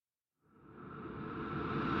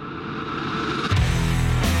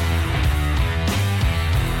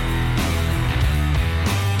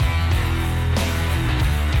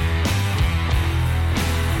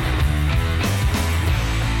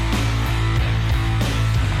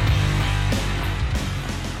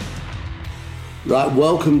Right,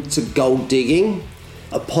 welcome to Gold Digging,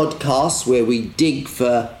 a podcast where we dig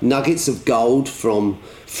for nuggets of gold from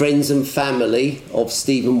friends and family of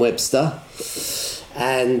Stephen Webster.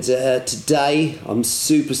 And today I'm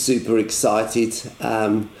super excited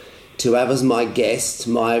to have as my guest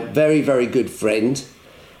my very, very good friend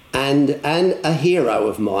and a hero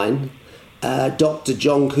of mine, Dr.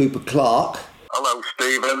 John Cooper Clarke. Hello,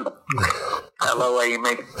 Stephen. Hello,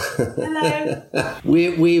 Amy. Hello.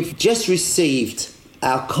 We've just received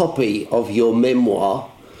our copy of your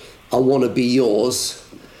memoir, I Want to Be Yours,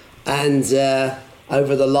 and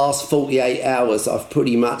over the last 48 hours I've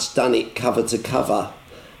pretty much done it cover to cover,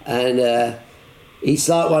 and it's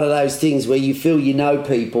like one of those things where you feel you know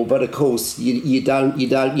people, but of course you don't,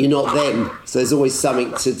 you're not them, so there's always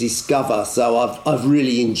something to discover. So I've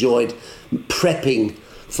really enjoyed prepping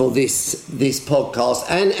for this podcast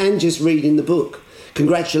and just reading the book.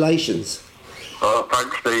 Congratulations. Oh,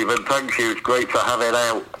 thanks, Stephen. Thank you. It's great to have it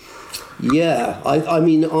out. Yeah, I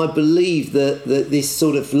mean, I believe that this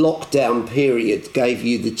sort of lockdown period gave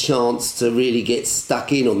you the chance to really get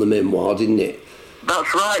stuck in on the memoir, didn't it?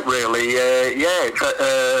 That's right, really.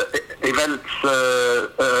 Events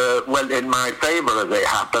went in my favour, as it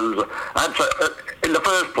happens. In the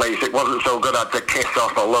first place, it wasn't so good. I had to kiss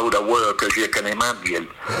off a load of work, as you can imagine.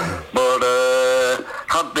 But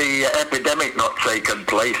had the epidemic not taken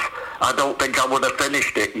place, I don't think I would have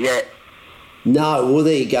finished it yet. No, well,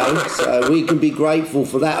 there you go. So we can be grateful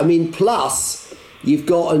for that. I mean, plus, you've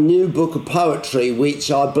got a new book of poetry,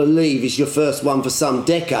 which I believe is your first one for some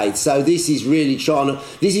decades. So this is really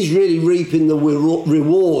reaping the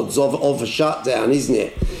rewards of a shutdown, isn't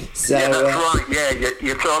it? So, yeah, that's right. Yeah,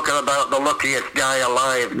 you're talking about the luckiest guy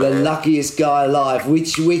alive. The luckiest guy alive,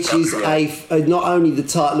 which is not only the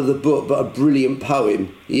title of the book, but a brilliant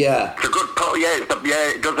poem. Yeah. It's a good poem. Yeah,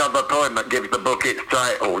 it does have a poem that gives the book its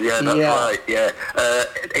title. Yeah, that's right. Yeah,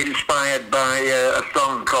 inspired by a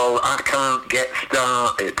song called "I Can't Get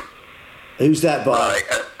Started." Who's that by? Right,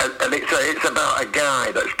 and it's about a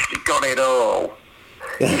guy that's got it all.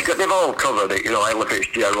 They've all covered it, Ella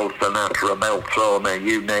Fitzgerald, Sinatra, Mel Torme,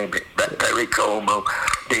 you name it, Perry Como,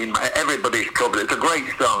 Dean, everybody's covered it. It's a great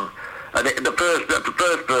song. And the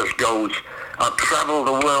first verse goes, I've travelled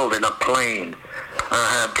the world in a plane.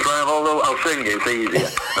 I'll sing it, it's easier.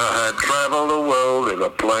 I had travelled the world in a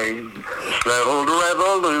plane, settled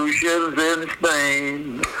revolutions in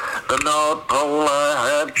Spain. The North Pole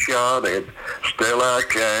I had charted, still I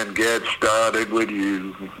can't get started with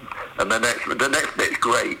you. And the next bit's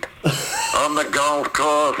great. On the golf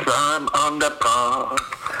course I'm under par.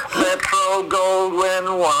 Metro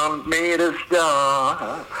Goldwyn want me to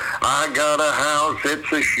star. I got a house,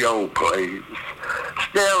 it's a show place.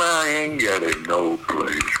 Still I ain't getting no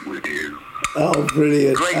place with you. Oh,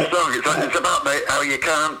 brilliant. Great song. It's about how you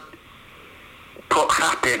can't put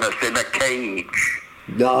happiness in a cage.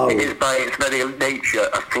 No. It is by its very nature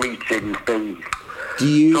a fleeting thing. So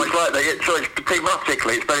it's like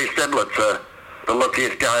thematically, it's very similar to The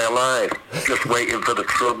Luckiest Guy Alive, just waiting for the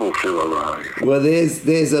trouble to arrive. Well,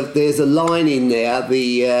 there's a line in there.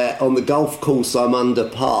 On the golf course I'm under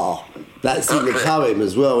par. That's in the poem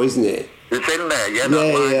as well, isn't it? It's in there, yeah.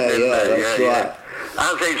 That's right.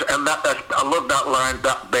 As is, and I love that line,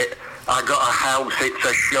 that bit. I got a house, it's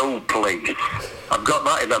a show place. I've got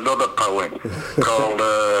that in another poem called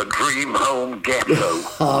Dream Home Ghetto.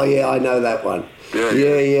 Oh yeah, I know that one.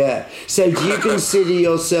 Yeah. So do you consider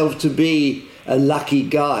yourself to be a lucky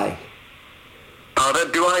guy?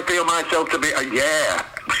 Pardon? Do I feel myself to be yeah,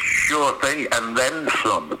 sure thing, and then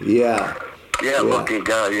some. Yeah. Yeah, lucky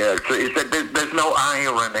guy, yeah. So there's no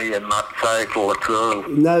irony in that title at all.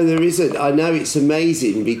 No, there isn't. I know it's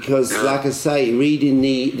amazing because, like I say, reading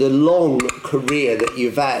the long career that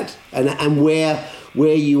you've had and where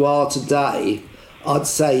you are today, I'd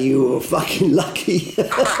say you were fucking lucky to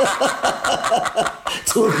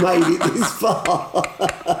have made it this far.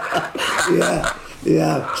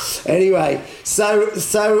 Yeah. Anyway, so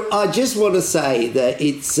I just want to say that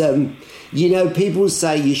it's people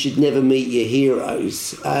say you should never meet your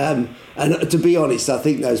heroes, and to be honest, I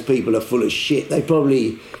think those people are full of shit. They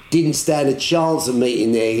probably didn't stand a chance of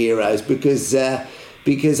meeting their heroes because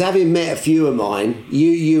having met a few of mine,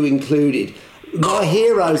 you included. My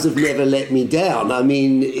heroes have never let me down. I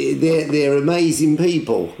mean, they're amazing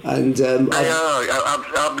people, and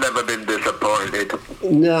I've never been disappointed.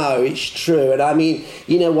 No, it's true. And I mean,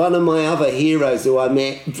 one of my other heroes who I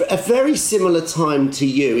met a very similar time to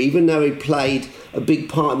you, even though he played a big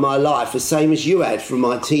part in my life, the same as you had from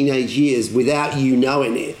my teenage years without you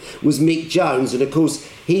knowing it, was Mick Jones. And of course,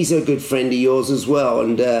 he's a good friend of yours as well.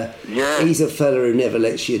 And he's a fella who never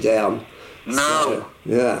lets you down. No. So,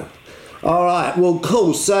 yeah. All right, well,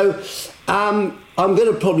 cool. So, I'm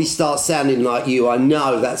going to probably start sounding like you. I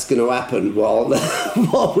know that's going to happen while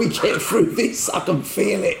we get through this. I can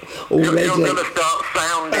feel it already. You're going to start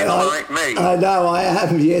sounding like me. I know, I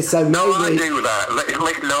am, yes. So maybe... No, I do that.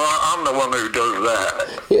 No, I'm the one who does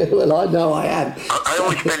that. Yeah, well, I know I am. I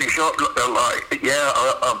always finish up like,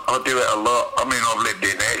 I do it a lot. I mean, I've lived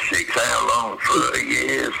in Essex, how long? 30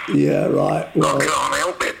 years. Yeah, right. Well, I can't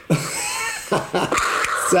help it.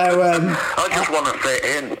 So, I just want to fit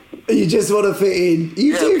in. You just want to fit in.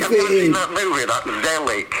 You do have fit you seen in. that movie, that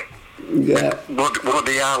Zelig? Yeah.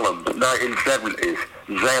 Woody Allen, 1970s.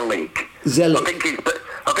 Zelig. Zelig.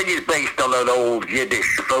 I think he's based on an old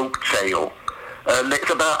Yiddish folk tale. And it's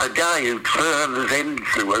about a guy who turns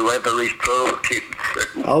into whoever he's talking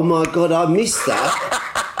to. Oh my God, I missed that.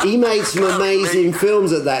 He made some amazing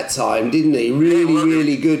films at that time, didn't he?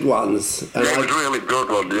 Really good ones. And it was really good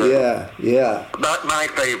one, yeah. My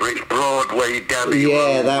favourite's Broadway Danny.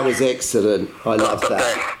 Yeah, that was excellent. I love that.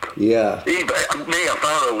 Best. Yeah. Mia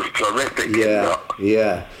Farrow was terrific.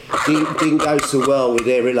 Yeah. Didn't go so well with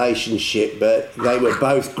their relationship, but they were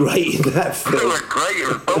both great in that film. They were great. It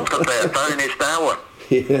was both of their finest hour.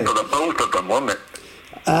 Yeah. For the both of them, wasn't it?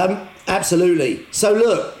 Absolutely. So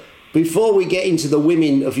look, before we get into the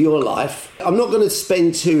women of your life, I'm not going to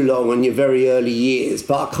spend too long on your very early years,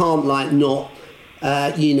 but I can't not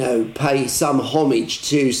pay some homage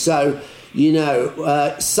to. So,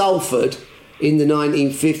 Salford in the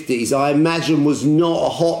 1950s, I imagine, was not a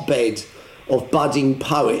hotbed of budding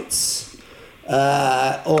poets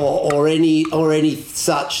or any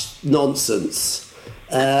such nonsense.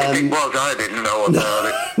 If it was, I didn't know about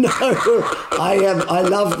it. No, I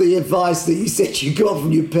love the advice that you said you got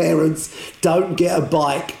from your parents. Don't get a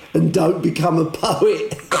bike and don't become a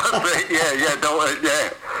poet. Don't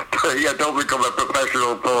become a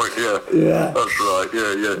professional poet. Yeah, that's right.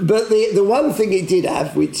 Yeah. But the one thing it did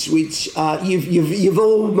have, which you've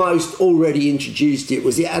almost already introduced it,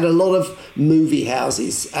 was it had a lot of movie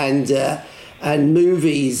houses and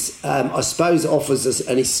movies. I suppose offers us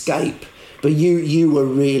an escape. But you were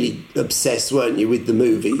really obsessed, weren't you, with the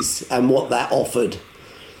movies and what that offered?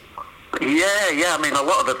 Yeah. I mean, a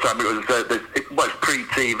lot of the time it was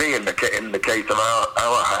pre-TV in the case of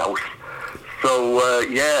our house. So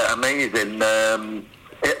amazing. And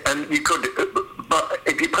you could, but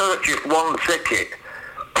if you purchased one ticket,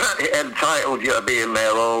 it entitled you to be in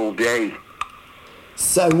there all day.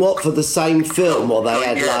 So what, for the same film, or they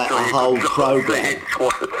had a whole program?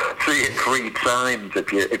 See it 3 times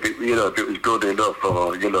if it was good enough,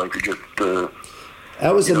 or if you just.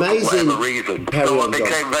 That was amazing. For whatever reason. So it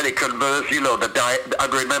became very converse. I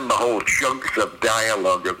remember whole chunks of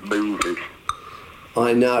dialogue of movies.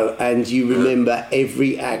 I know, and you remember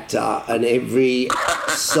every actor and every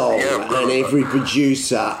song and every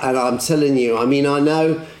producer. And I'm telling you, I mean, I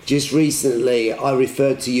know just recently I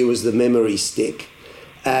referred to you as the memory stick.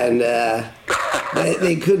 And there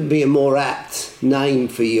couldn't be a more apt name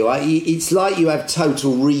for you. It's like you have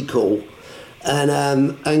total recall.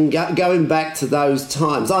 And going back to those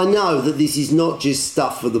times, I know that this is not just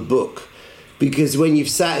stuff for the book, because when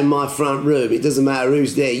you've sat in my front room, it doesn't matter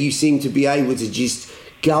who's there, you seem to be able to just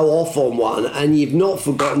go off on one, and you've not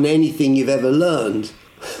forgotten anything you've ever learned.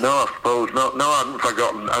 No, I suppose not. No, I haven't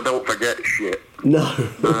forgotten. I don't forget shit. No.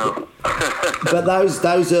 But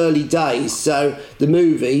those early days, so the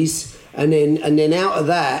movies, and then out of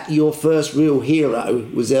that, your first real hero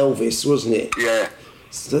was Elvis, wasn't it? Yeah.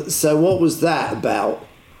 So what was that about?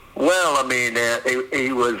 Well, I mean, he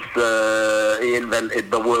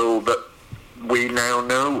invented the world that we now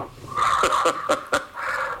know.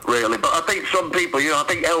 Really, but I think some people, I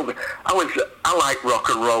think Elvis, I like rock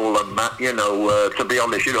and roll and that, to be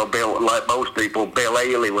honest, Bill, like most people, Bill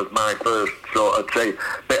Haley was my first sort of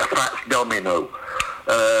bit of Fats Domino,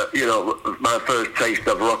 my first taste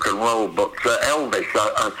of rock and roll, but Elvis,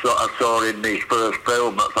 I saw in his first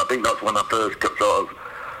film. I think that's when I first sort of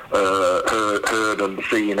heard and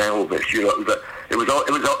seen Elvis. It was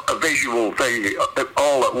a visual thing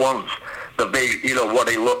all at once. What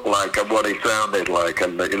he looked like and what he sounded like,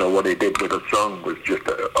 and what he did with the song was just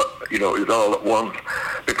it was all at once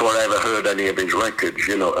before I ever heard any of his records.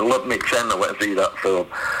 I loved me 10. I went to see that film,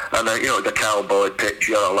 and the cowboy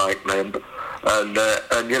picture, I like them. And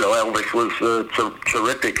Elvis was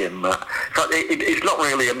terrific in that. In fact, it's not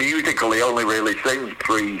really a musical. He only really sings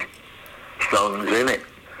 3 songs in it.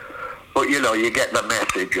 But you get the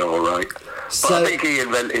message, all right. So, but I think he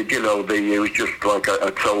invented, it was just like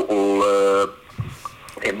a total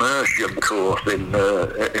immersion course in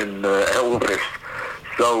Elvis.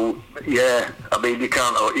 So yeah, I mean you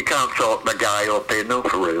can't talk the guy up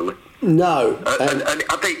enough, really. No. And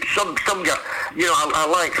I think some guy, I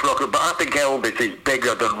like rock, but I think Elvis is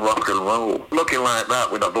bigger than rock and roll. Looking like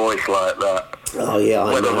that with a voice like that. Oh yeah,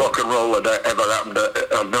 I Whether know. rock and roll had ever happened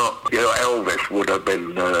or not, Elvis would have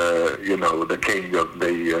been, the king of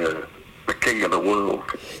the king of the world.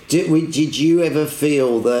 Did you ever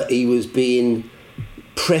feel that he was being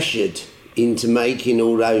pressured into making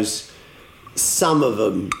all those, some of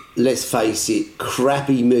them, let's face it,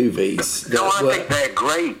 crappy movies? No, I think they're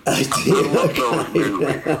great. I love those movies.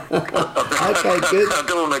 Okay, good. I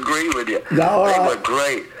don't agree with you. No, they right. were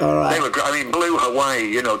great. All right. They were great. I mean, Blue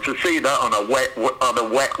Hawaii. To see that on a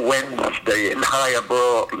wet Wednesday in Higher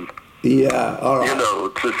Broughton. Yeah, all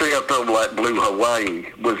right. To see a film like Blue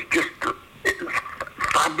Hawaii was just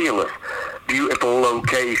fabulous. Beautiful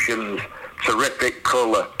locations, terrific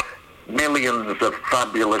colour, millions of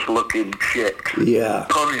fabulous looking chicks, Yeah.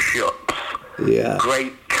 pawn shops, Yeah.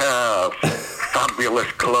 great cars,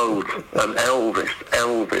 fabulous clothes, and Elvis.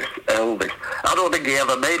 I don't think he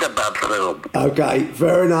ever made a bad film. Okay,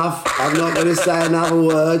 fair enough. I'm not going to say another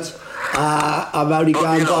word. I'm only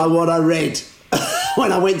going by what I read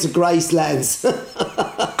when I went to Gracelands.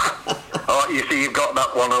 Oh, you see, you've got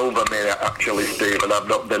that one over me, actually, Stephen. I've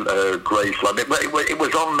not been to Graceland. It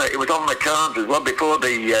was on the cards as well before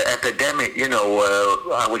the epidemic.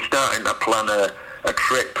 I was starting to plan a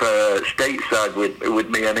trip stateside with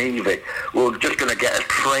me and Evie. We were just going to get a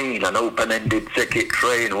train, an open-ended ticket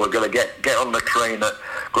train. We're going to get on the train at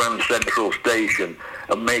Grand Central Station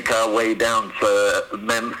and make our way down to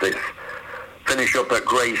Memphis. Finish up at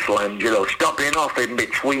Graceland, stopping off in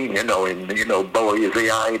between, in Boise,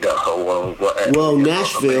 Idaho, or whatever. Well,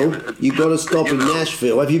 Nashville, you've got to stop in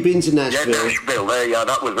Nashville. Have you been to Nashville? Yeah, Nashville,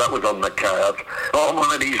 that was on the cards. On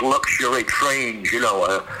one of these luxury trains,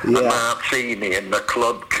 a martini in the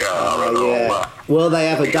club car and all that. Well, they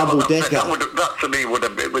have a double-decker. That to me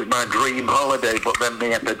it was my dream holiday, but then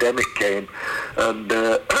the epidemic came, and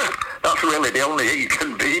that's really the only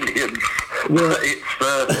inconvenience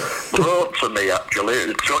it's brought to me,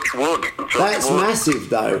 actually. Touch wood. That's wood. Massive,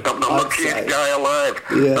 though. I'm the luckiest guy alive.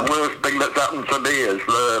 Yeah. The worst thing that's happened to me is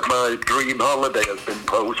my dream holiday has been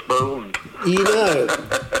postponed.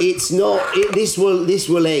 It's not. This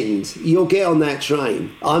will end. You'll get on that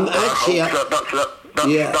train. I'm actually.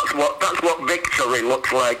 That's what victory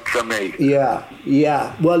looks like to me. Yeah.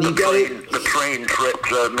 Well, the train trip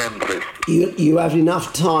to Memphis. You have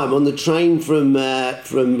enough time on the train from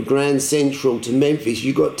Grand Central to Memphis.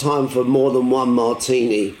 You got time for more than one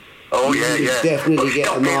martini. Oh you yeah. Definitely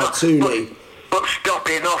get a martini. But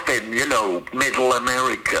stopping off in Middle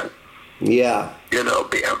America. Yeah.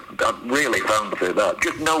 I really fancy that.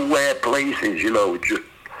 Just nowhere places. Just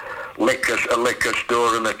a liquor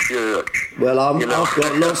store and a church. Well, I've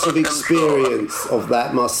got lots of experience of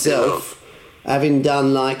that myself. Having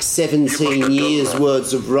done like 17 years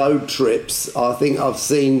worth of road trips, I think I've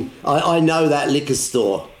seen. I know that liquor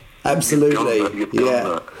store. Absolutely. You've done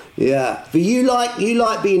that. Yeah. But you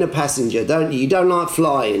like being a passenger, don't you? You don't like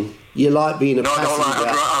flying. You like being a passenger.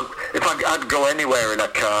 No, I'd go anywhere in a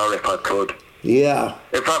car if I could. Yeah.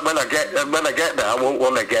 In fact, when I get there, I won't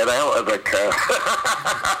want to get out of the car.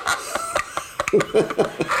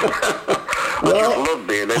 I just love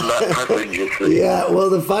being in that passenger seat. Yeah. Well,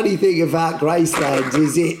 the funny thing about Graceland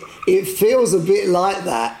is it feels a bit like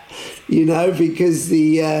that, because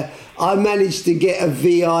I managed to get a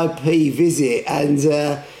VIP visit, and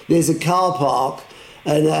there's a car park.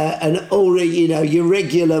 And all your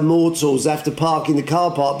regular mortals have to park in the car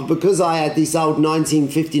park, but because I had this old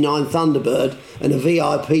 1959 Thunderbird and a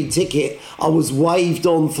VIP ticket, I was waved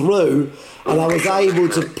on through, and I was able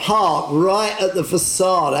to park right at the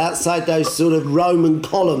facade outside those sort of Roman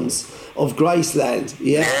columns of Graceland.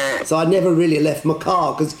 Yeah. So I never really left my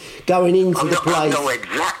car, because going into the place. I know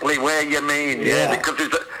exactly where you mean. Yeah, because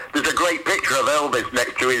there's a great picture of Elvis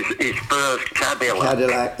next to his first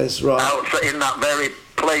Cadillac. That's right. Out in that very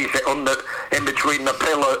place, in between the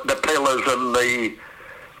pillars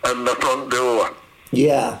and the front door.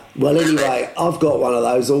 Yeah. Well, anyway, I've got one of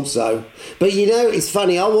those also. But it's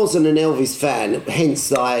funny. I wasn't an Elvis fan,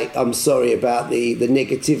 hence I'm sorry about the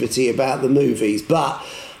negativity about the movies. But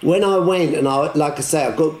when I went, and I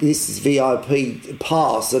got this VIP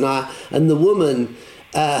pass, and the woman.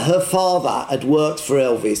 Her father had worked for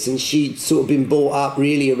Elvis, and she'd sort of been brought up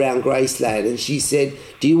really around Graceland, and she said,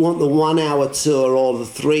 do you want the 1 hour tour or the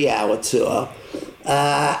 3 hour tour?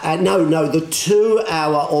 No, the 2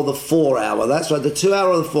 hour or the 4 hour. That's right, the 2 hour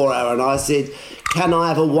or the 4 hour. And I said, can I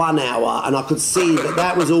have a 1 hour? And I could see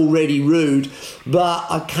that was already rude, but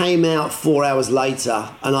I came out 4 hours later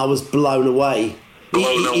and I was blown away.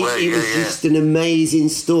 It was just an amazing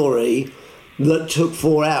story. that took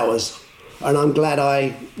 4 hours, and I'm glad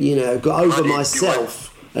I, got over myself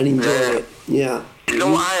and enjoyed it. Yeah. You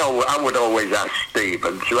know, I would always ask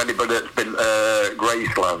Stephen, to anybody that's been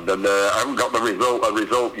Graceland, and I haven't got a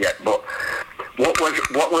result yet, but what was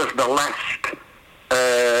the last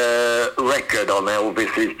record on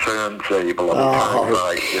Elvis's turntable on the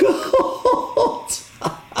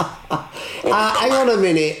hang on a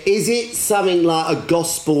minute, is it something like a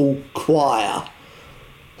gospel choir?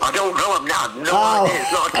 I don't know, idea.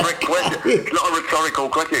 It's not a trick question. It's not a rhetorical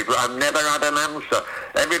question. I've never had an answer.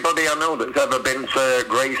 Everybody I know that's ever been to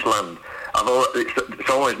Graceland, it's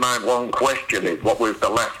always my one question is, what was the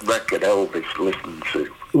last record Elvis listened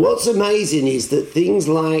to? What's amazing is that things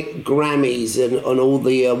like Grammys and all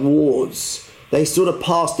the awards, they sort of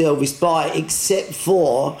passed Elvis by, except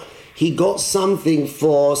for he got something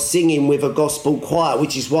for singing with a gospel choir,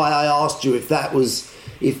 which is why I asked you if that was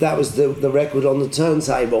the record on the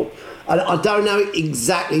turntable. I don't know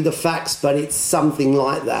exactly the facts, but it's something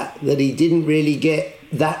like that he didn't really get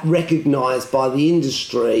that recognised by the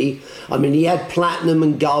industry. I mean, he had platinum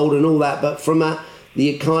and gold and all that, but from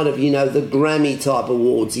the kind of, the Grammy type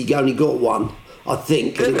awards, he only got one, I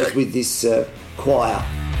think, and it was with this choir.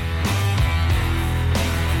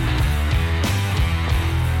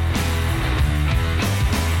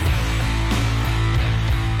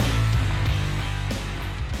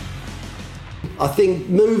 I think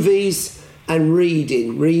movies and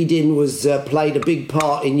reading was played a big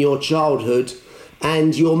part in your childhood,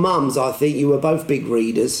 and your mums, I think you were both big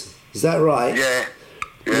readers. Is that right?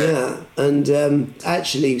 Yeah. And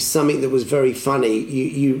actually something that was very funny,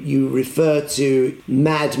 you refer to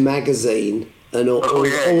Mad magazine and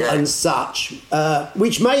and such,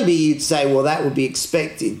 which maybe you'd say, well, that would be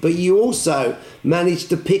expected, but you also managed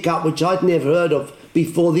to pick up, which I'd never heard of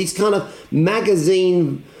before, these kind of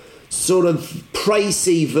magazine sort of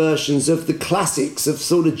précis versions of the classics of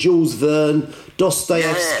sort of Jules Verne,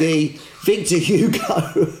 Dostoevsky, Victor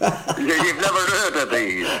Hugo. You've never heard of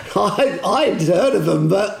these? I'd heard of them,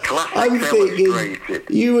 but I'm thinking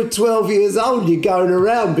you were 12 years old, you're going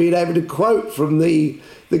around being able to quote from the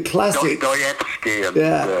classics. Dostoevsky and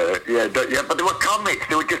but they were comics.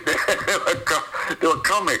 They were just they were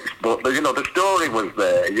comics, but the story was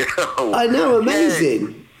there. I know,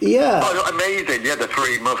 amazing. Yeah. Oh, amazing, the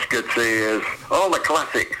Three Musketeers, all the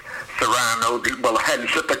classics. Cyrano, well,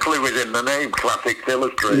 hence the clue is in the name, Classics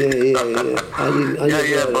Illustrated. Yeah. I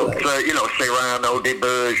didn't but Cyrano de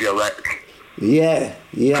Bergerac. Yeah.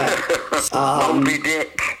 Moby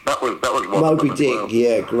Dick. That was one. Moby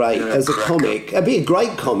Dick, great. As a comic. It'd be a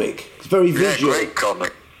great comic. It's very visual. Yeah, great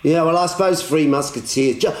comic. Yeah, well, I suppose Three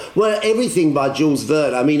Musketeers. Well, everything by Jules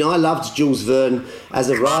Verne. I mean, I loved Jules Verne as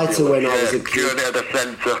a writer when I was a kid. Journey of the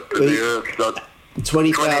Centre of the Earth.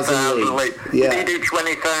 20,000 Leagues. Yeah. Did he do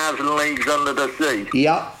 20,000 Leagues Under the Sea?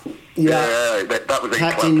 Yeah. Yeah, that was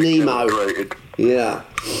Captain Nemo. Yeah.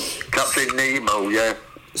 Captain Nemo, yeah.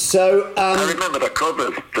 So, I remember the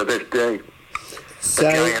covers to this day.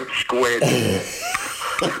 The giant squid.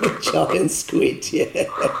 Giant squid, yeah.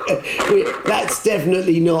 That's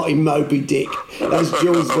definitely not in Moby Dick. That's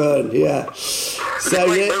Jules Verne, yeah. It's a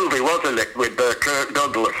great movie, wasn't it, with Kirk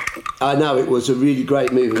Douglas? I know, it was a really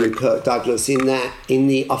great movie with Kirk Douglas in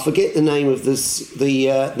the I forget the name of the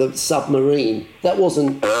submarine. That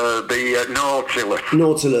wasn't the Nautilus.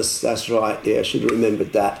 Nautilus, that's right. Yeah, I should have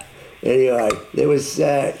remembered that. Anyway, there was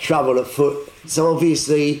trouble afoot. So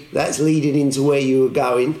obviously that's leading into where you were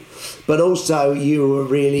going, but also you were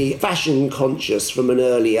really fashion conscious from an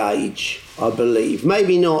early age, I believe.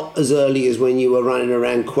 Maybe not as early as when you were running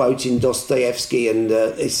around quoting Dostoevsky and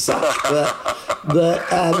such, but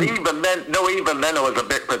even then I was a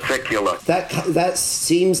bit particular. That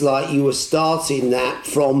seems like you were starting that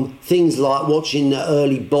from things like watching the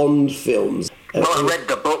early Bond films. Well, I read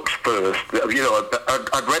the books first.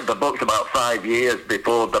 I'd read the books about 5 years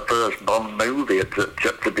before the first Bond movie,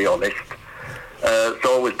 to be honest.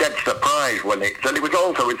 So I was dead surprised when it was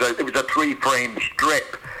a 3-frame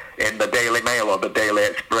strip in the Daily Mail or the Daily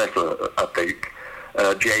Express, I think,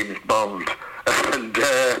 James Bond. And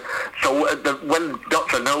so when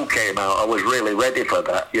Dr. No came out, I was really ready for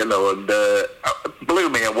that, and it blew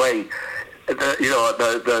me away.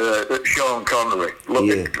 The Sean Connery,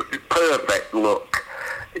 perfect look.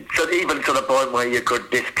 So even to the point where you could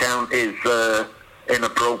discount his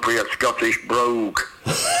inappropriate Scottish brogue.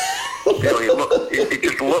 He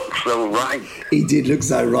just looked so right. He did look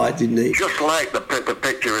so right, didn't he? Just like the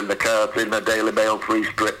picture in the cartoon, the Daily Mail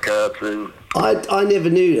 3-strip cartoon. I never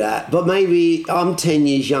knew that, but maybe I'm 10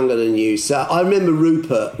 years younger than you, so I remember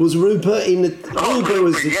Rupert. Was Rupert in the... Rupert,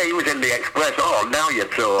 he was in the Express. Oh, now you're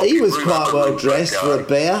talking. He was quite well dressed for a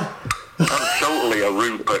bear. I'm totally a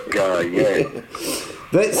Rupert guy, yeah.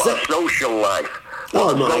 But What a social life. Oh,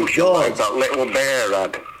 What a my social God. life that little bear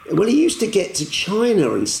had. well, he used to get to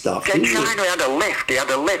China and stuff, In didn't he? China, he had a lift. He had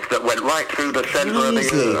a lift that went right through the centre of the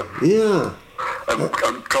Crazy. earth. Yeah. And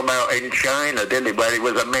come out in China, didn't he? Where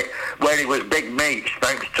he was big mates,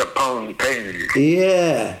 thanks to Peng Ping.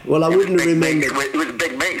 Yeah. Well, I He was wouldn't have big remembered. mates with- He was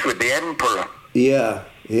big mates with the emperor. Yeah.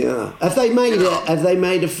 Yeah. Have they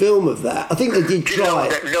made a film of that? I think they did Do you know try it.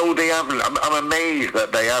 that? No, they haven't. I'm amazed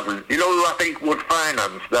that they haven't. You know who I think would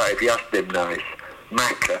finance that if you asked him nice?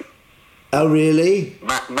 Macca. Oh, really?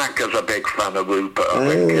 Macca's a big fan of Rupert, I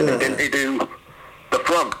think. Ah. Didn't he do the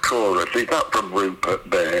frog chorus? Is that from Rupert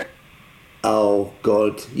Bear? Oh,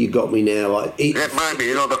 God, you got me now. It might be,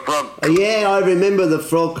 you know, the frog. Yeah, I remember the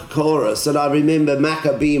frog chorus, and I remember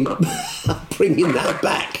Macca being bringing that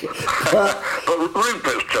back. But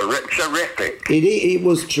Rupert's terrific. It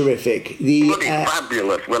was terrific. Bloody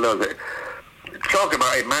fabulous. Well, talk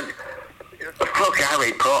about it, man. Fuck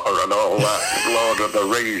Harry Potter and all that, Lord of the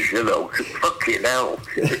Rings, you know. Fucking hell.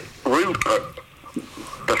 Rupert.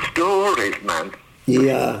 The stories, man.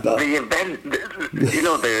 Yeah, but The event, you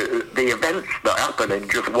know, the events that happen in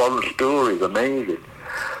just one story is amazing.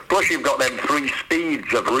 Plus, you've got them 3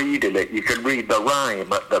 speeds of reading it. You can read the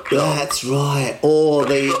rhyme at the top. that's right. Or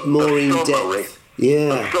the more in summary. depth. Yeah.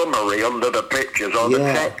 The summary under the pictures or the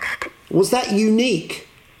Yeah. text. Was that unique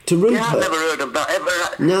to Rupert? Yeah, I've never heard of that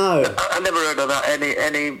ever. No. I never heard of that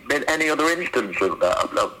any other instance of that.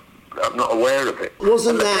 I'm not aware of it.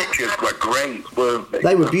 Wasn't and the that- pictures were great, weren't they?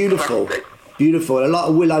 They were beautiful. Fantastic. Beautiful. A lot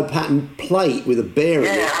of willow pattern plate with a bear in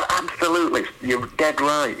it. Yeah, absolutely. You're dead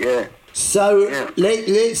right. Yeah. So Yeah.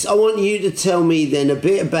 let's. I want you to tell me then a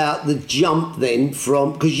bit about the jump then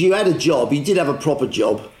from, because you had a job. You did have a proper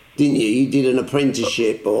job, didn't you? You did an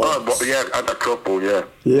apprenticeship or Oh, well, yeah, I had a couple. Yeah.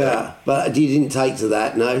 yeah, but you didn't take to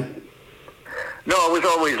that, no. No, I was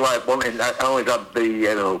always like wanting. I always had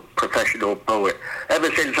the professional poet. Ever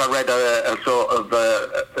since I read a sort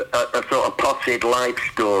of potted life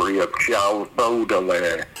story of Charles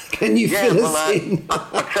Baudelaire. Can you Yeah, fill well, us in?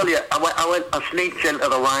 I tell you, I sneaked into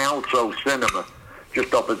the Rialto cinema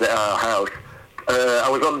just opposite our house. I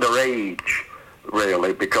was underage,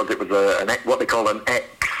 really, because it was what they call an X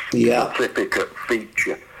Yeah. certificate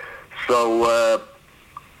feature. So I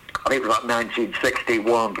think it was like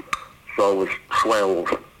 1961. So I was 12.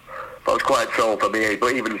 That was quite tall for me,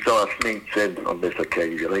 but even so, I sneaked in on this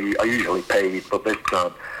occasion. I usually paid, but this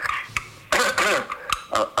time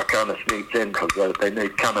I kind of sneaked in because they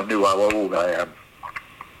kind of knew how old I am.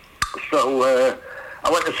 So I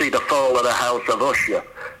went to see The Fall of the House of Usher,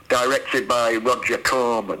 directed by Roger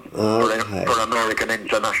Corman Okay. for American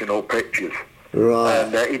International Pictures. Right.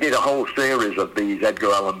 And he did a whole series of these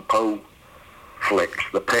Edgar Allan Poe flicks,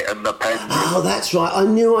 The Pit and the Pendulum. Oh, that's right. I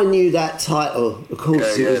knew that title. Of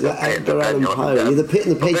course, Yeah, it was The that Pit and the Edgar Allan Pendulum, Poe. yeah. Yeah, The Pit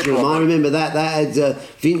and the But this Pendulum. one- I remember that. That had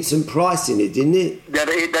Vincent Price in it, didn't it? Yeah,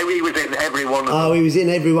 he was in every one of them. Oh, he was in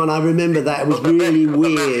everyone. I remember that. It was The really Mask-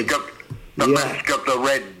 weird. The Yeah. Mask of the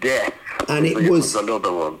Red Death. And it It was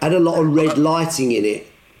another one. had a lot of red lighting in it.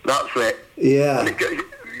 That's it. Yeah. And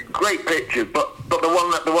great pictures, but the one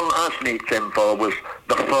that I sneaked in for was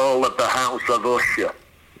The Fall of the House of Usher.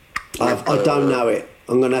 I don't know it.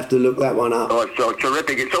 I'm going to have to look that one up. Oh, it's so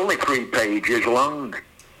terrific. It's only 3 pages long.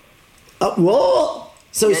 What?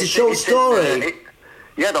 So it's a short It's in there. story?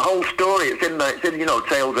 Yeah, the whole story. It's in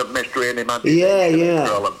Tales of Mystery and Imagination. Yeah, of yeah,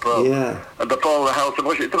 Edgar Allan Poe. yeah. And The Fall of the House of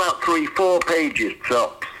Usher. It's about 3-4 pages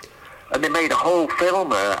tops. And they made a whole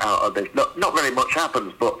film out of this. Not very much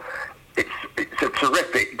happens, but it's a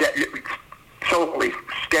terrific. It totally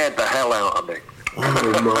scared the hell out of me. Oh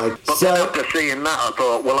my! But then So after seeing that, I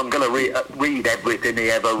thought, well, I'm going to read everything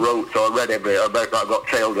he ever wrote. So I read I got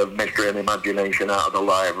Tales of Mystery and Imagination out of the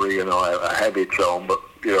library, a heavy tome, but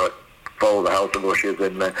Fall of the House of Usher's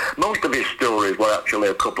in there. Most of his stories were actually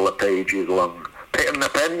a couple of pages long. Pit and the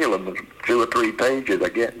Pendulum was 2 or 3 pages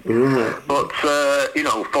again. Right. But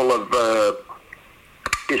full of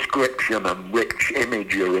description and rich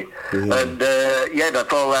imagery. And The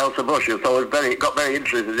Fall of the House of Usher. So I got very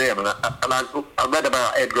interested in him, and I read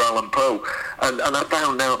about Edgar Allan Poe, and I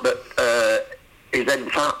found out that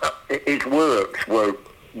his works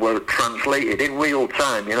were translated in real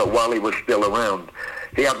time. While he was still around,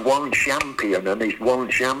 he had one champion, and his one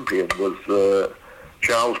champion was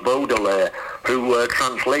Charles Baudelaire, who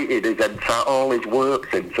translated all his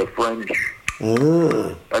works into French.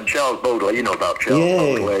 ah, And Charles Baudelaire, you know about Charles Yeah.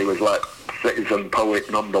 Baudelaire, he was like citizen poet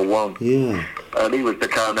 #1. yeah. And he was the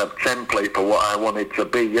kind of template for what I wanted to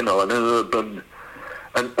be, an urban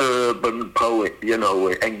an urban poet,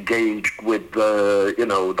 engaged with,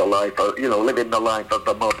 the life of, living the life of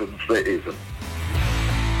the modern citizen.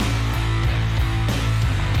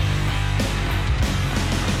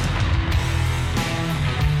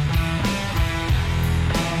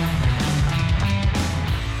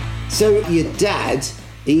 So your dad,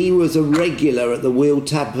 he was a regular at the Wheel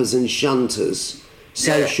Tappers and Shunters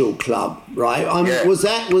social club, right? Yeah. Was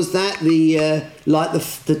that the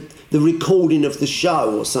the recording of the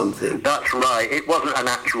show or something? That's right. It wasn't an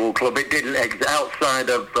actual club. It didn't exist outside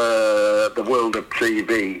of the world of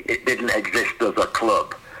TV. It didn't exist as a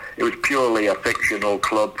club. It was purely a fictional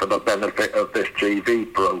club for the benefit of this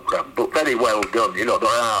TV program. But very well done.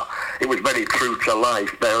 It was very true to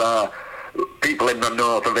life. There are people in the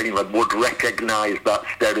north of England would recognise that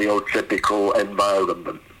stereotypical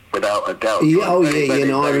environment without a doubt.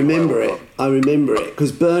 I remember it. I remember it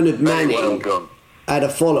because Bernard Manning had a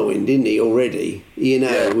following, didn't he, already?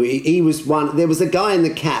 He was one. There was a guy in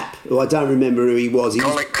the cap who I don't remember who he was.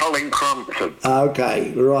 Colin Crampton.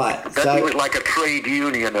 Okay, right. He was like a trade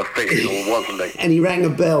union official, wasn't he? And he rang a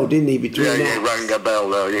bell, didn't he, between he rang a bell,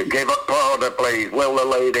 though. Give up order, please. Will the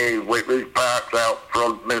lady with his parks out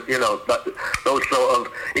front, those sort of...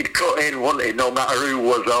 He'd cut in, wouldn't he, no matter who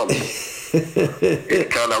was on. He'd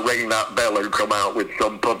kind of ring that bell and come out with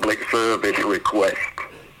some public service request.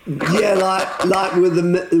 Yeah, like with the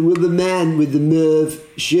man with the Merv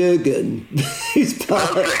Shergan, who's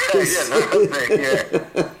part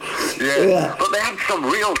yeah. But they had some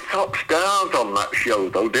real top stars on that show,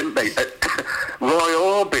 though, didn't they? Roy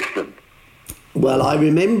Orbison. Well, I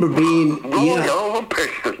remember being Roy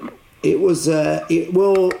Orbison. It was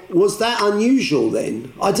was that unusual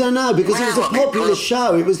then? I don't know, because it was a popular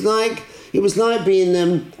show. It was like being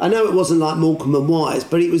I know it wasn't like Morecambe and Wise,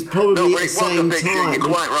 but it was probably at the same time. You're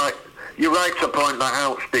quite right. You're right to point that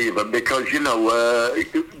out, Stephen, because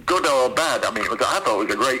good or bad. I mean, I thought it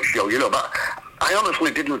was a great show. But I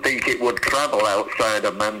honestly didn't think it would travel outside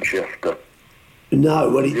of Manchester. No,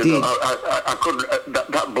 well, it did. I couldn't.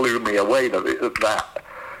 That blew me away. That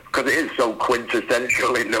because it is so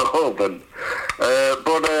quintessentially northern.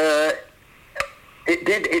 But it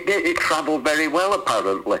did. It travelled very well,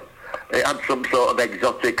 apparently. It had some sort of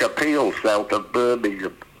exotic appeal south of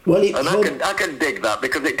Birmingham. Well, I can dig that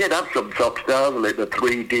because it did have some top stars, like the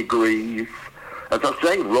 3 Degrees. As I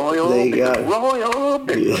say, Roy Orbison. Roy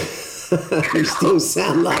Orbison. You still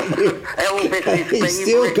sound like you. Elvis's favourite. You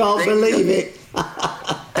still can't believe it.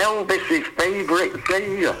 Elvis's favourite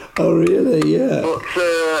singer. Oh, really? Yeah.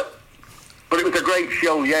 But it was a great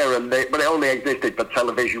show, yeah, but it only existed for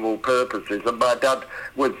televisual purposes. And my dad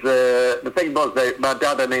was... the thing was that my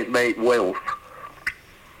dad and his mate Wilf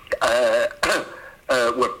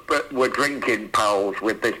were drinking pals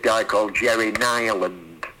with this guy called Jerry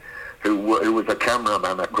Nyland, who was a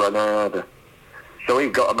cameraman at Granada. So he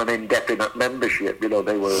got them an indefinite membership. They were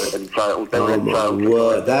entitled... Oh, my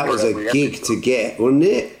word. That was a gig to get, wasn't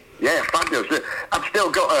it? Yeah, fabulous. I've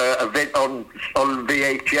still got a vid on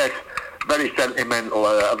VHS... Very sentimental.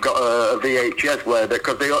 I've got a VHS where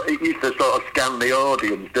because it used to sort of scan the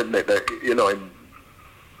audience, didn't it?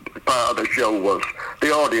 Part of the show was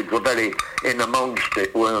the audience were very in amongst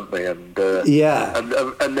it, weren't they? And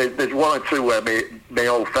and there's one or two where my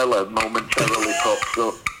old fella momentarily pops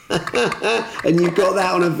up. And you've got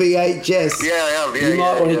that on a VHS. Yeah, I have. Yeah, you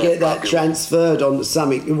might want to get that transferred onto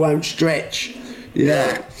something that won't stretch.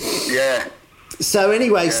 Yeah. So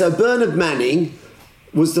anyway, so Bernard Manning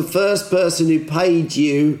was the first person who paid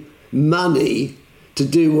you money to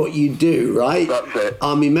do what you do, right? That's it.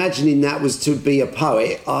 I'm imagining that was to be a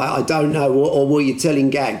poet. I don't know, or were you telling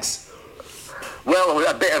gags? Well,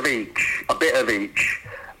 a bit of each.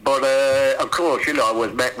 But, of course, I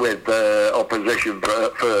was met with opposition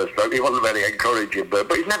at first. So it wasn't very encouraging.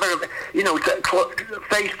 But he's never,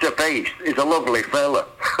 face-to-face, he's a lovely fella.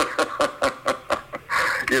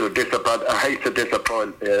 I hate to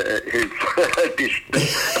disappoint his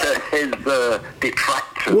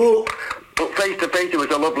detractors. Well, but face to face, he was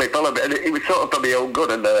a lovely fellow, and he was sort of for my own good.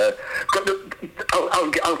 And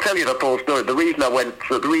I'll tell you the full story. The reason I went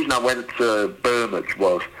to Bernard's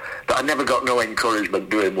was that I never got no encouragement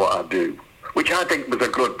doing what I do, which I think was a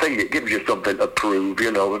good thing. It gives you something to prove,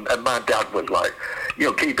 And my dad was like,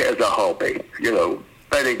 keep it as a hobby,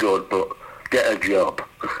 very good, but get a job.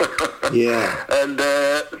 Yeah. And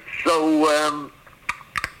so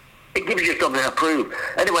it gives you something to prove.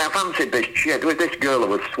 Anyway, I fancied this chick. There was this girl who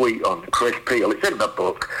was sweet on, Chris Peel. It's in the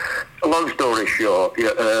book. Long story short,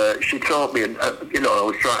 she taught me, I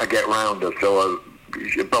was trying to get round her, so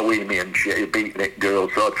she's a bohemian shit, a beatnik girl.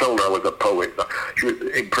 So I told her I was a poet. She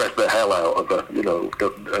impressed the hell out of her, you know.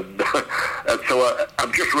 And so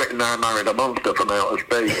I've just written I Married a Monster from Outer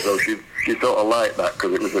Space. So she sort of liked that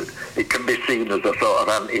because it can be seen as a sort of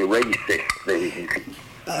anti-racist thing.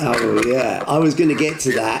 Oh yeah, I was going to get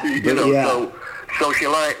to that, but yeah. So she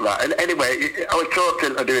liked that. And anyway, I was talked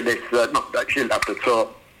into doing this. She didn't have to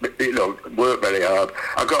talk, you know, work very hard.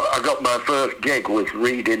 I got my first gig was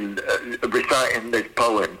reciting this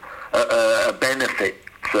poem at a benefit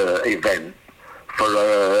event for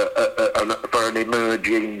an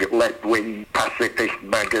emerging left-wing pacifist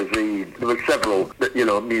magazine. There were several, you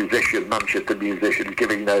know, Manchester musicians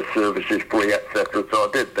giving their services free, etc. So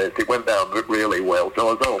I did this. It went down really well, so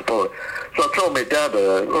I was all for it. So I told my dad,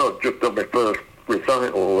 just done my first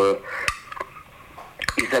recital.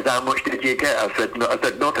 He said, "How much did you get?" I said,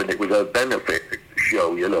 "Nothing. It was a benefit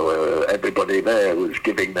show, you know. Everybody there was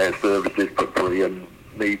giving their services for free, and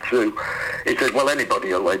me too." He said, "Well,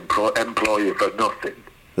 anybody will employ you for nothing."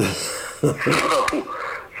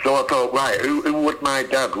 So I thought, right, who would my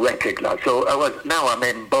dad recognise? So now I'm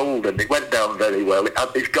emboldened. It went down very well.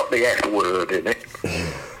 It's got the F word in it,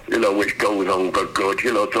 you know, which goes over good,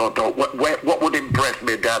 you know. So I thought, what would impress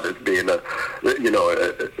my dad as being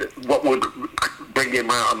what would bring him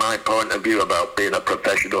out of my point of view about being a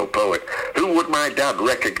professional poet? Who would my dad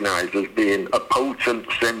recognise as being a potent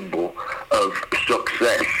symbol of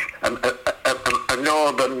success, a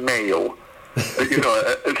northern male, you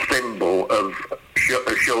know, a symbol of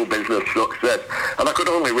show business success? And I could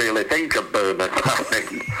only really think of Bernard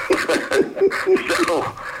Manning.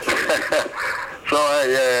 So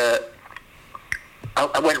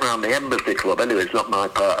I went round the Embassy Club. Anyway, it's not my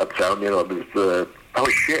part of town, you know. I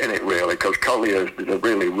was shitting it really, because Colliers is a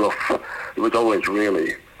really rough. It was always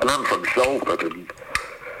really, and I'm from Salford,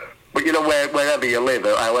 but you know, wherever you live,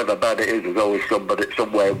 however bad it is, there's always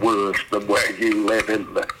somewhere worse than where you live,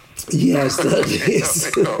 isn't there? Yes, that is.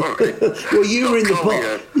 Well, you were in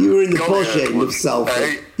the posh end of Salford.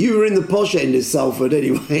 Hey? You were in the posh end of Salford,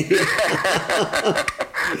 anyway.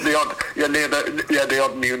 Near the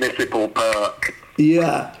odd municipal park.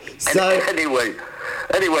 Yeah. So anyway,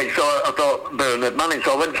 so I thought Bernard Manning.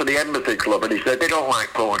 So I went to the Embassy Club, and he said they don't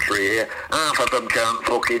like poetry here. Half of them can't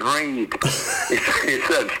fucking read. He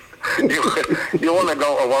said, you want to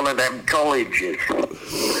go to one of them colleges?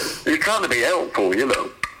 He's trying to be helpful, you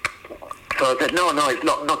know. So I said, no, it's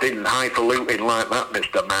nothing highfalutin like that,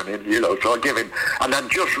 Mr. Manning, you know. So I give him, and I'd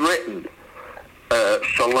just written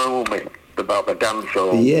Salome, about the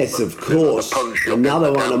dancehall. Yes, of course.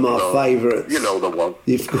 Another one of my favourites. You know the one.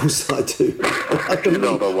 Of course I do. I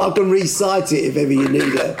can recite it if ever you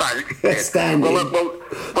need a stand-in.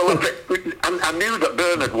 I knew that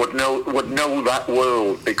Bernard would know that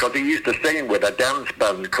world, because he used to sing with a dance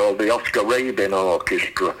band called the Oscar Rabin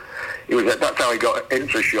Orchestra. That's how he got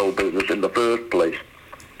into show business in the first place.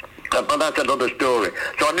 But that's another story.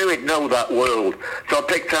 So I knew he'd know that world. So I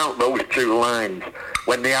picked out those two lines.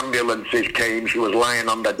 When the ambulances came, she was lying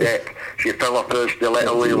on the deck. She fell off her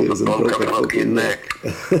stiletto wheels and broke her fucking neck.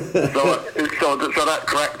 So that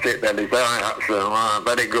cracked it then. He said, that's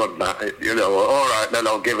very good, Matt. You know, all right, then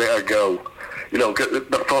I'll give it a go. You know,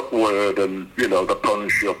 the footword and, you know, the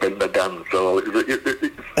punch up in the dance. So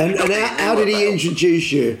and how did he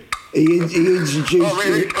introduce you? He introduced you.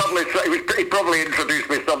 He probably introduced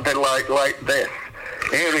me something like this.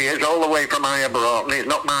 Here he is, all the way from Broughton. He's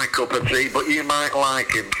not my cup of tea, but you might like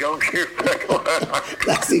him, don't you?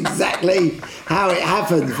 That's exactly how it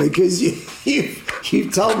happened, because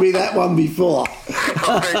you've told me that one before.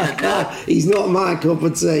 He's not my cup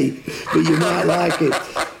of tea, but you might like him.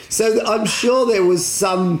 So I'm sure there was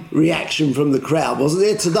some reaction from the crowd, wasn't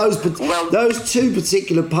there, to those two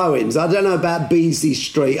particular poems? I don't know about Beasley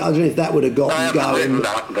Street. I don't know if that would have gotten going. I hadn't written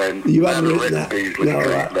that then. You hadn't written that? Beasley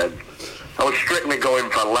Street then. I was strictly going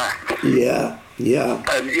for laughs. Yeah.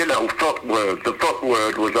 And, you know, the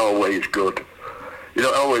footword was always good. You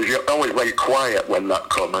know, you always went quiet when that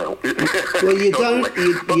come out. Well, you don't...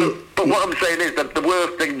 But what I'm saying is that the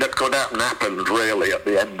worst thing that could happen happened, really, at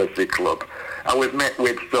the Embassy Club. I was met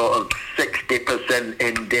with sort of 60%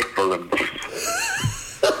 indifference.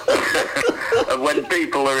 And when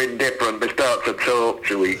people are indifferent, they start to talk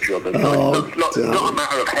to each other. So it's not a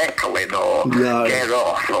matter of heckling or get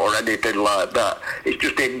off or anything like that. It's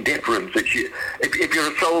just indifference. If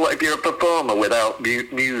you're a performer without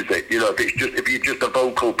music, you know, if you're just a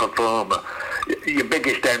vocal performer, your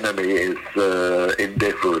biggest enemy is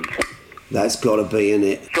indifference. That's got to be in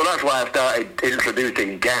it. So that's why I started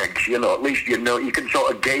introducing gags. You know, at least you can sort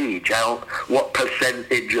of gauge out what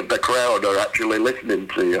percentage of the crowd are actually listening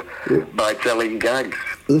to you by telling gags.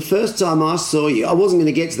 The first time I saw you, I wasn't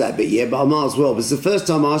going to get to that bit yet, but I might as well. Because the first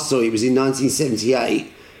time I saw you was in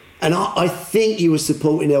 1978, and I think you were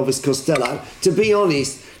supporting Elvis Costello. To be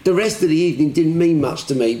honest, the rest of the evening didn't mean much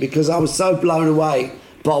to me because I was so blown away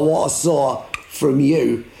by what I saw from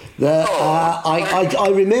you. That I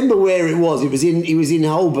remember where it was. It was in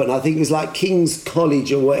Holborn. I think it was like King's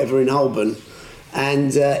College or whatever in Holborn,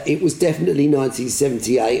 and it was definitely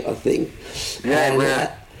 1978, I think.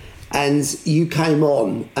 Yeah, and you came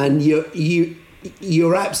on, and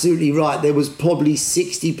you're absolutely right. There was probably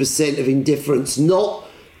 60% of indifference, not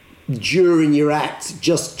during your act,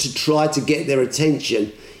 just to try to get their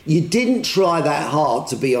attention. You didn't try that hard,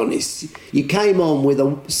 to be honest. You came on with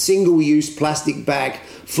a single-use plastic bag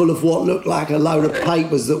full of what looked like a load of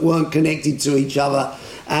papers that weren't connected to each other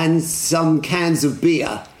and some cans of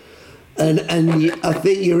beer. And I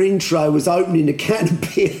think your intro was opening a can of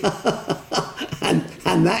beer.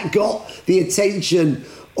 and that got the attention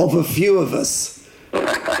of a few of us.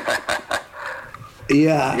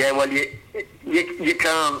 Yeah. Yeah, well, you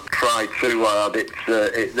can't try too hard.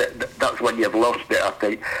 That's when you've lost it, I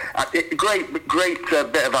think. Great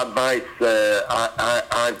bit of advice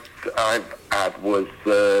I've had was,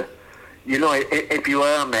 if you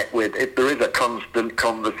are met with, if there is a constant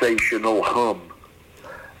conversational hum,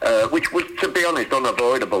 which was, to be honest,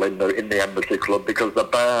 unavoidable in the Embassy Club because the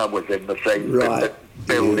bar was in the same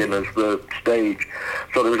building as the stage,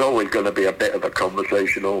 so there was always going to be a bit of a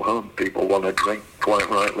conversational hum. People want to drink, quite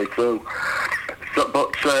rightly so.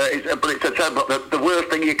 But the worst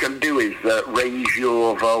thing you can do is raise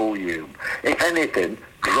your volume. If anything,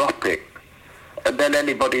 drop it, and then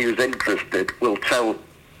anybody who's interested will tell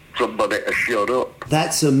somebody to shut up.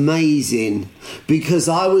 That's amazing, because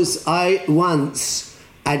I once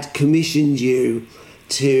had commissioned you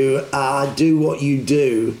to do what you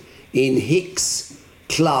do in Hicks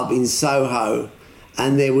Club in Soho,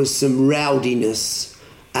 and there was some rowdiness,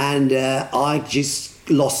 and I just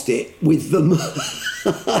lost it with them.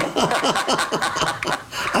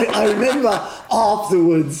 I remember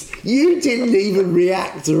afterwards, you didn't even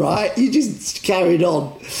react, right? You just carried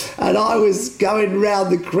on. And I was going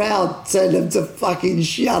round the crowd telling them to fucking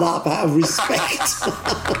shut up out of respect.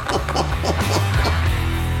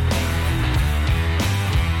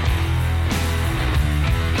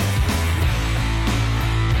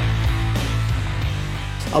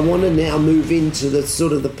 I want to now move into the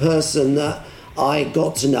sort of the person that I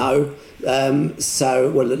got to know, at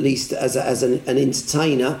least as an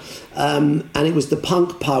entertainer, and it was the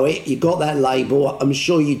punk poet. You got that label. I'm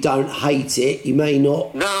sure you don't hate it. You may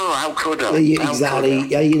not. No, how could I? Exactly.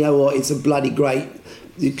 Yeah, you know what? It's a bloody great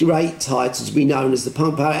title to be known as the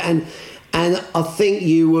punk poet, and I think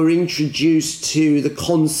you were introduced to the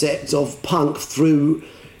concept of punk through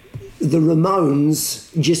the Ramones,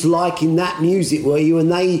 just liking that music, were you?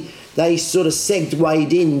 And they sort of segued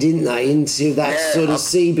in, didn't they, into that sort of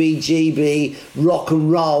CBGB rock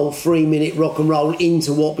and roll, 3-minute rock and roll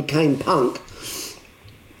into what became punk.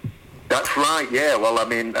 That's right, yeah. Well, I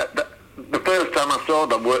mean, the first time I saw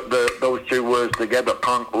them, those two words together,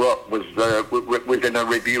 punk rock, was in a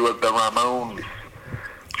review of the Ramones.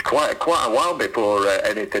 Quite a while before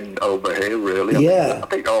anything over here, really. I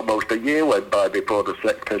think almost a year went by before the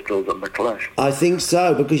Sex Pistols and the Clash. I think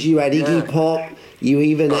so, because you had Iggy Pop, you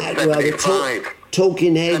even had the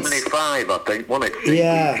Talking Heads. 75, I think, wasn't it?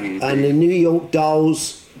 Yeah, and the New York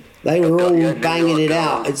Dolls. They were all banging it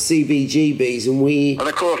out at CBGBs, and we... And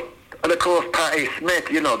of course, Patti Smith,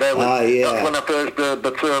 that's when I first heard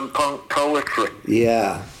the term punk poetry.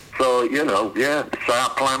 Yeah. So,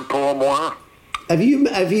 ça plan pour moi. Have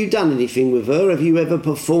you done anything with her? Have you ever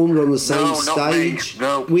performed on the same stage?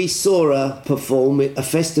 No. We saw her perform at a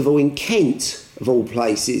festival in Kent, of all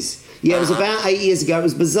places. Yeah, it was about 8 years ago. It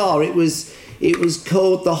was bizarre. It was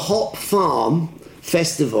called the Hop Farm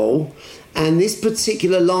Festival, and this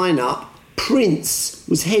particular lineup, Prince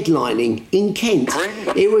was headlining in Kent.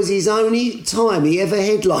 It was his only time he ever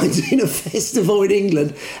headlined in a festival in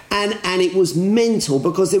England, and it was mental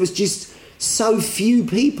because there was just so few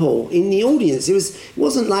people in the audience. It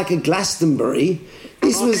wasn't like a Glastonbury.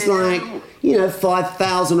 This was like,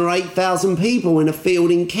 5,000 or 8,000 people in a field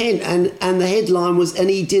in Kent, and the headline was, and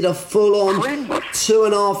he did a full-on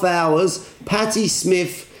 2.5 hours. Patti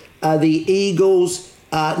Smith, the Eagles,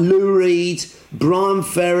 Lou Reed, Brian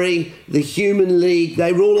Ferry, the Human League,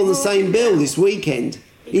 they were all on the same bill this weekend.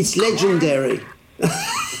 It's legendary.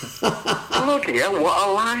 Bloody hell, what a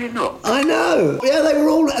lineup. I know. Yeah, they were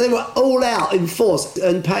all out in force.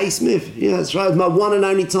 And Patti Smith, yeah, that's right. It was my one and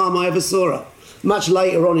only time I ever saw her. much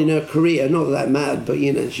later on in her career. Not that mattered, but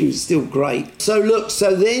you know, she was still great. So look,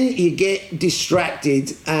 so then you get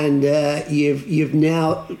distracted, and you've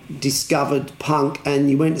now discovered punk, and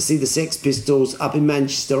you went to see the Sex Pistols up in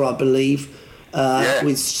Manchester, I believe,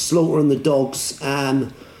 with Slaughter and the Dogs,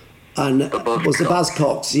 and was the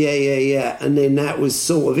Buzzcocks, yeah. And then that was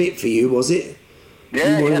sort of it for you, was it?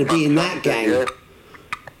 Yeah, you wanted to be in that gang.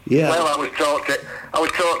 Yeah. Well, I was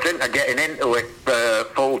talked into getting into it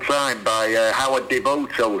full time by Howard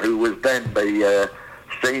Devoto, who was then the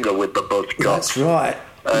singer with the Buzzcocks. That's right.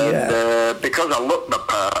 And because I looked the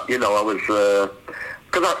part, you know, I was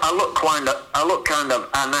because I look kind of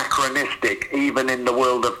anachronistic, even in the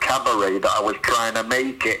world of cabaret that I was trying to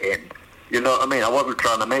make it in. You know what I mean? I wasn't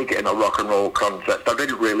trying to make it in a rock and roll concept. I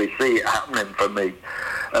didn't really see it happening for me.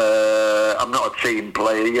 I'm not a team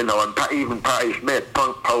player, you know, and even Patti Smith,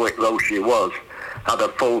 punk poet though she was, had a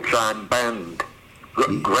full-time band.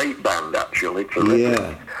 Great band, actually, terrific.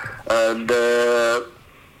 Yeah. And,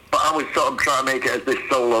 but I was sort of trying to make it as this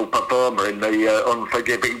solo performer in the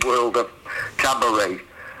unforgiving world of cabaret.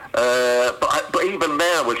 But even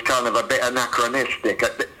there was kind of a bit anachronistic.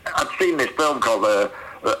 I'd seen this film called...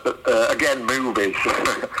 again, movies.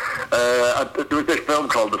 There was this film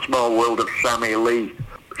called The Small World of Sammy Lee,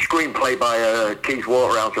 screenplay by Keith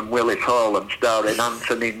Waterhouse and Willis Hall, and starring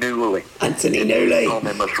Anthony Newley. Anthony Newley.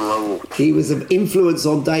 Anonymous role. He was an influence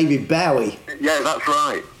on David Bowie. Yeah, that's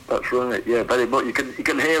right. Yeah, very much. You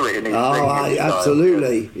can hear it in his singing.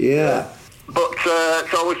 Absolutely. Yeah. But so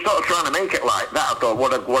I was sort of trying to make it like that. I thought,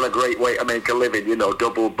 what a great way to make a living, you know,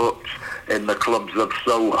 double booked in the clubs of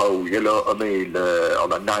Soho, you know what I mean,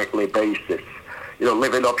 on a nightly basis. You know,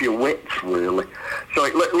 living off your wits, really. So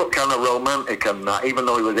it looked kind of romantic and that, even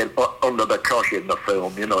though he was under the cosh in the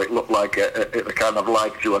film, you know, it looked like a kind of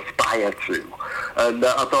life to aspire to. And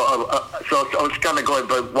I thought, so I was kind of going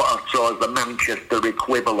for what I saw as the Manchester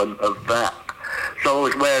equivalent of that. So I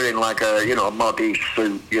was wearing like a moddy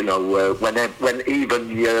suit, you know, when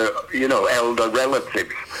even your, you know, elder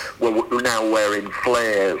relatives were now wearing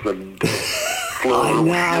flares and floral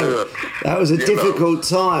shirts. That was a difficult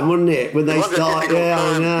time, wasn't it? When they started,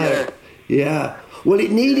 I know. Yeah. Well,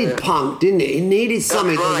 it needed punk, didn't it? It needed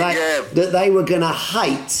something that they were going to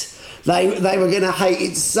hate. They were going to hate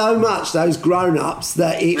it so much, those grown-ups,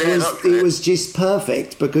 that it was just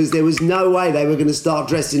perfect, because there was no way they were going to start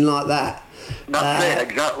dressing like that. That's it,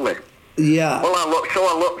 exactly. Yeah. Well, I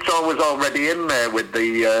was already in there with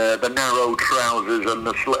the narrow trousers and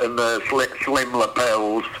the slim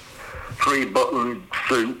lapels, 3-button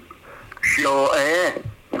suit, short hair.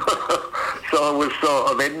 So I was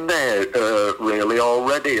sort of in there really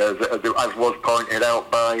already, as was pointed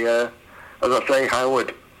out by, as I say,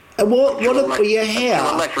 Howard. And what about your hair?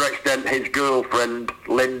 To a lesser extent, his girlfriend,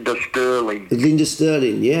 Linda Sterling. Linda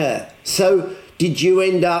Sterling, yeah. So did you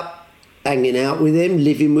end up hanging out with him,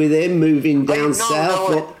 living with him, moving down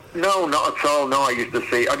south? No, not at all. No, I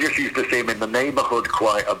just used to see him in the neighbourhood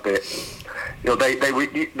quite a bit. You know, they're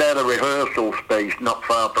the rehearsal space not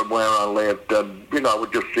far from where I lived, and you know, I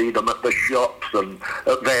would just see them at the shops and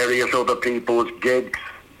at various other people's gigs.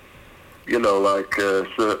 You know, like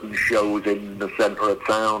certain shows in the centre of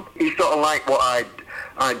town. He sort of liked what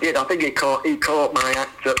I did. I think he caught my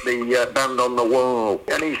act at the Band on the Wall,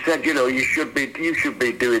 and he said, you know, you should be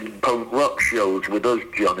doing punk rock shows with us,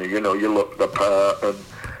 Johnny. You know, you look the part, and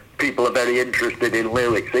people are very interested in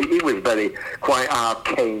lyrics. He was quite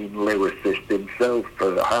arcane lyricist himself,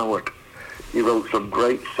 Howard. He wrote some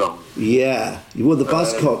great songs. Yeah, well, the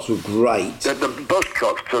Buzzcocks were great. The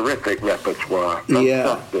Buzzcocks, terrific repertoire.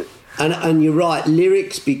 Fantastic. Yeah. And you're right,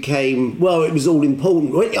 lyrics became, well, it was all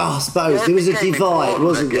important. I suppose there was a divide,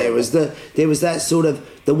 wasn't there? There was that sort of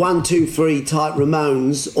the 1, 2, 3 type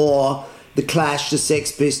Ramones, or the Clash, the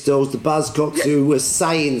Sex Pistols, the Buzzcocks, who were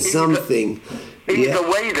saying something. Either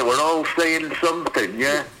way, they were all saying something,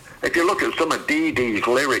 yeah. If you look at some of Dee Dee's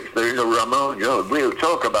lyrics, they're in the Ramones, you know, we'll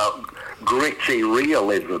talk about gritty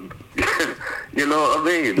realism. You know what I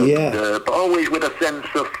mean? Yeah. But always with a sense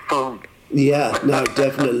of fun. Yeah, no,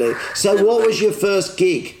 definitely. So what was your first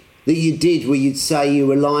gig that you did where you'd say you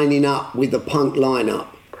were lining up with the punk lineup?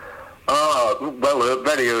 Oh, well,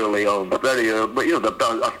 very early on. But you know, the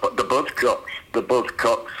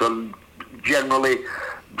Buzzcocks, and generally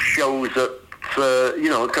shows at, you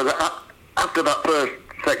know, because after that first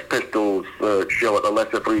Sex Pistols show at the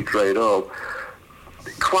Lesser Free Trade Hall,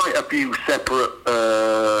 quite a few separate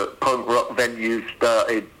punk rock venues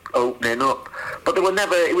started opening up, but it was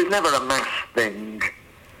never a mass thing.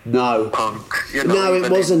 No. Punk, you know. No,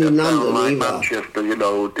 it wasn't in London like either. Manchester, you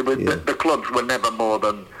know, the clubs were never more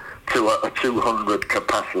than to a 200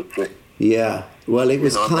 capacity. Yeah. Well, it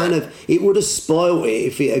was it would have spoiled it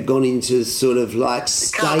if it had gone into sort of like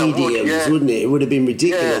stadiums, wouldn't it? It would have been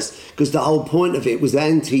ridiculous because the whole point of it was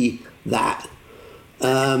anti that.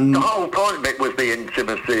 The whole point of it was the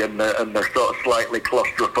intimacy and the sort of slightly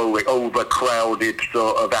claustrophobic, overcrowded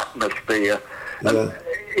sort of atmosphere. And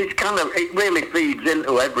it really feeds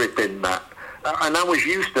into everything that. And I was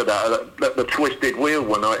used to that, the Twisted Wheel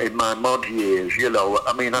in my mod years, you know.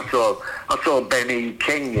 I mean, I saw Benny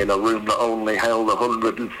King in a room that only held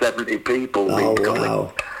 170 people.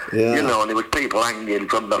 Wow. Yeah. You know, and there was people hanging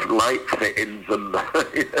from the light fittings and,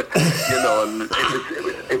 you know, and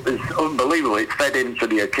it was unbelievable. It fed into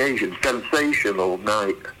the occasion. Sensational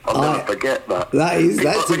night. I'll never forget that.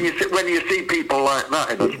 When you see people like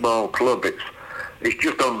that in a small club, it's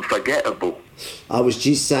just unforgettable. I was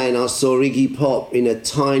just saying I saw Iggy Pop in a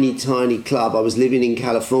tiny, tiny club. I was living in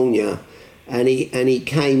California, and he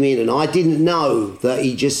came in, and I didn't know that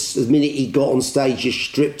he just, the minute he got on stage, just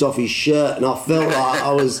stripped off his shirt, and I felt like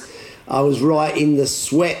I was right in the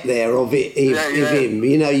sweat there of him.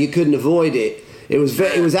 You know, you couldn't avoid it. It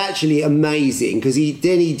was actually amazing because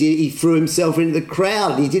he threw himself into the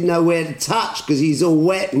crowd and he didn't know where to touch because he's all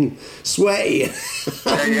wet and sweaty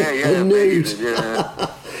and nude.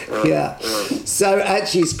 Yeah. So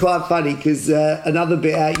actually it's quite funny because another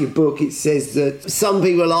bit out of your book, it says that some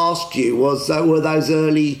people asked you were those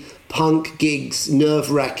early punk gigs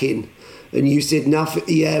nerve-wracking? And you said nothing,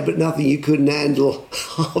 but nothing you couldn't handle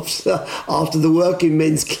after the working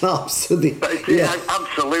men's clubs.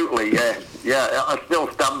 Absolutely, yeah. I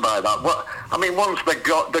still stand by that. Once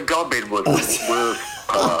the gobbing was the worst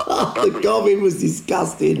part. The gobbing was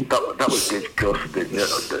disgusting. That was disgusting.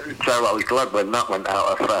 So I was glad when that went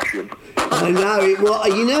out of fashion. I know.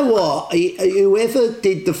 You know what? Whoever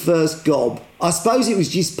did the first gob, I suppose it was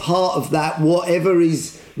just part of that. Whatever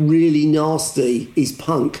is really nasty is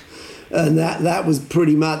punk. And that was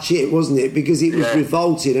pretty much it, wasn't it? Because it was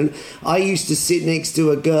revolting. And I used to sit next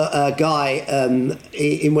to a guy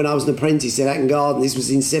when I was an apprentice at Hatton Garden. This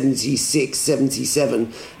was in 76,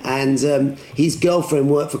 77. And his girlfriend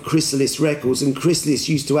worked for Chrysalis Records. And Chrysalis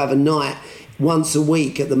used to have a night once a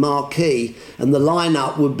week at the Marquee. And the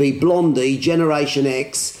lineup would be Blondie, Generation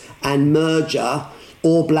X, and Merger,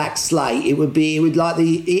 or Black Slate. It would like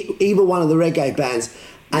either one of the reggae bands.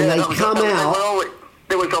 And they'd come out...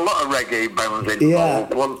 There was a lot of reggae bands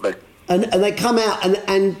involved, weren't there? And they come out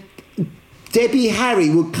and Debbie Harry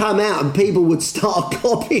would come out and people would start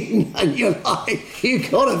copying and you're like, you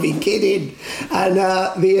gotta be kidding. And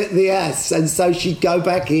and so she'd go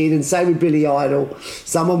back in and say with Billy Idol,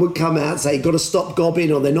 someone would come out and say, you've got to stop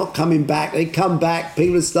gobbing or they're not coming back. They'd come back,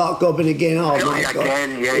 people would start gobbing again. Oh my God.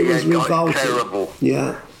 It was revolting. Terrible.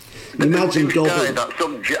 Yeah. Imagine gobbing.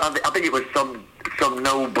 I think it was some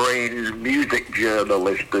no-brain music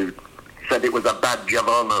journalist who said it was a badge of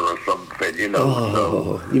honour or something, you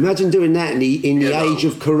know. You imagine doing that in the age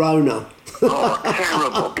of Corona.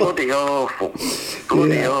 Terrible, bloody awful,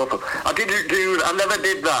 awful. I never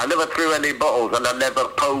did that. I never threw any bottles, and I never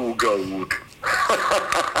pogoed.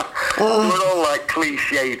 They were all like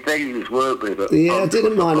cliche things, weren't they? I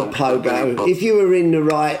didn't mind a pogo. If you were in the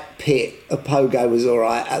right pit, a pogo was all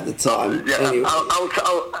right at the time. Anyway.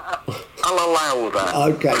 I'll allow that.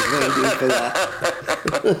 Okay, thank you for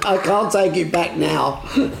that. I can't take it back now.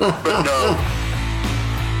 But no.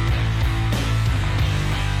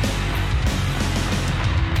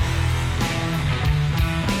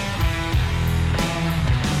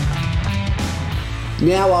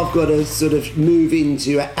 Now I've got to sort of move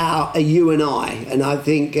into you and I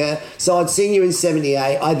think, so I'd seen you in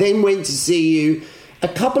 78. I then went to see you a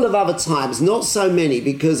couple of other times, not so many,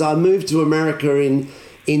 because I moved to America in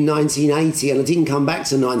 1980 and I didn't come back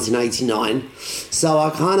to 1989. So I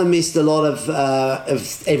kind of missed a lot of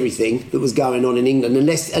everything that was going on in England,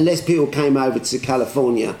 unless people came over to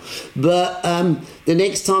California. But the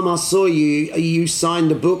next time I saw you, you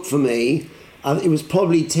signed a book for me. It was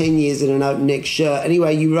probably 10 years in an open neck shirt.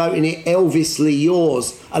 Anyway, you wrote in it, Elvisly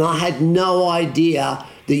yours. And I had no idea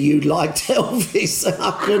that you'd liked Elvis.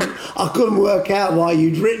 I couldn't work out why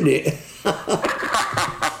you'd written it.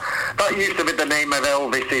 That used to be the name of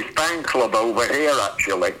Elvis's fan club over here,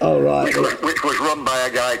 actually. Oh, right. Which was run by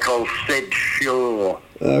a guy called Sid Shaw.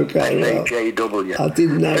 Okay, S-H-A-W. I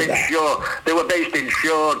didn't know Sid that. Shaw. They were based in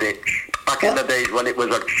Shoreditch back in the days when it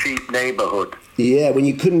was a cheap neighbourhood. Yeah, when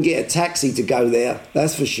you couldn't get a taxi to go there,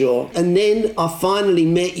 that's for sure. And then I finally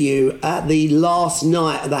met you at the last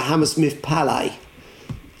night at the Hammersmith Palais.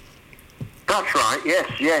 That's right,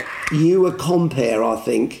 yes. You were compere, I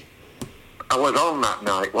think. I was on that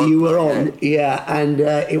night, wasn't You were I? on, yeah, and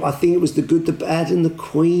I think it was The Good, the Bad and the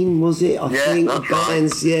Queen, was it? I think that's the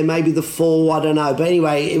bands, yeah, maybe the Four, I don't know. But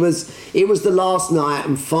anyway, it was the last night,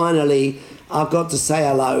 and finally I got to say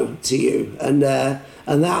hello to you, and that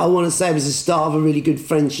I want to say was the start of a really good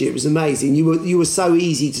friendship. It was amazing. You were so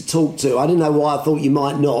easy to talk to. I didn't know why I thought you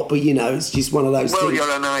might not, but it's just one of those things. Well,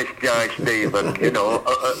 you're a nice guy, Stephen.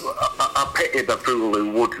 I pity the fool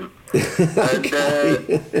who wouldn't. And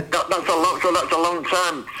that's a long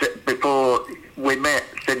time before we met,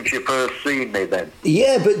 since you first seen me then.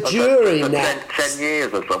 Yeah, but during that... 10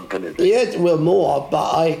 years or something, is it? Yeah, well, more,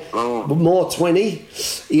 but more 20.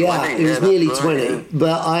 Yeah, 20, it was nearly right, 20. yeah.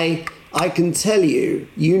 But I can tell you,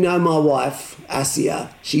 my wife, Asia,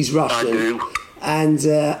 she's Russian. I do. And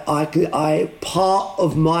part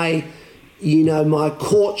of my, my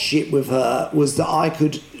courtship with her was that I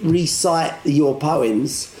could recite your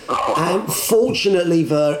poems. And fortunately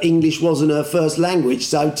for her, English wasn't her first language,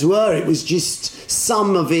 so to her it was just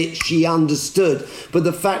some of it she understood. But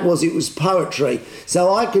the fact was, it was poetry,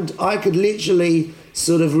 so I could literally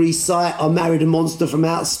sort of recite "I Married a Monster from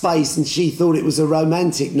Outer Space," and she thought it was a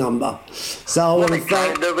romantic number. So I want to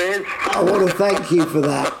thank you for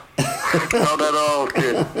that. Not at all,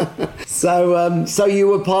 kid. So you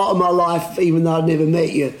were part of my life, even though I'd never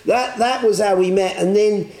met you. That was how we met, and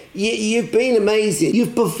then you've been amazing.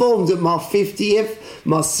 You've performed at my 50th,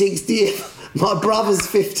 my 60th, my brother's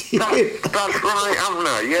 50th. That's right, haven't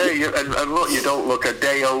I? Yeah, and look, you don't look a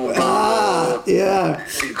day over. Yeah.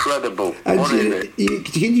 Incredible. And What is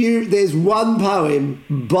it? There's one poem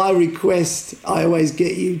by request I always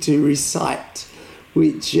get you to recite,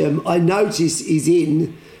 which I notice is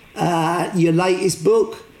in your latest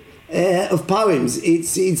book of poems.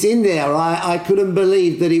 It's in there. I couldn't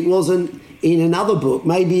believe that it wasn't in another book.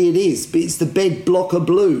 Maybe it is, but it's the Bed Blocker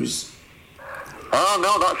Blues. Oh,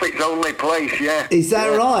 no, that's its only place, yeah. Is that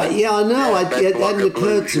right? Yeah, I know. Yeah, It hadn't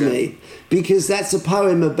occurred to me, because that's a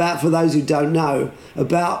poem about, for those who don't know,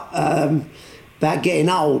 about getting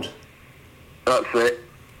old. That's it.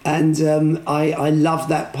 And I love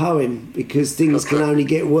that poem, because things can only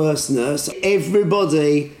get worse, nurse.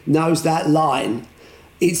 Everybody knows that line.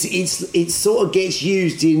 It sort of gets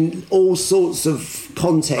used in all sorts of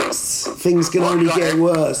contexts. Things can only get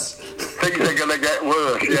worse. Things are going to get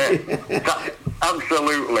worse, yeah.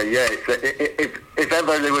 Absolutely, yeah. If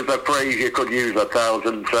ever there was a phrase you could use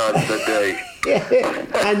 1,000 times a day. Yeah.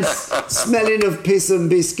 And smelling of piss and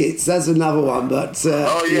biscuits, that's another one. But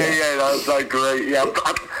that's like great. Yeah,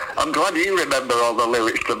 I'm glad you remember all the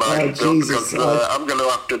lyrics to my stuff, because I'm going to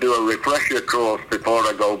have to do a refresher course before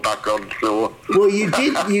I go back on tour. Well, you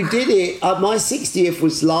did it. My 60th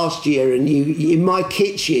was last year, and you in my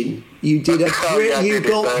kitchen. You did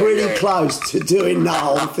got pretty close to doing the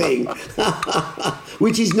whole thing,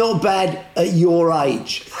 which is not bad at your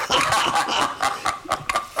age.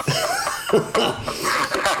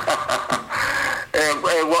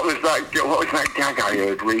 What was that gag I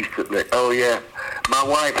heard recently? Oh yeah, my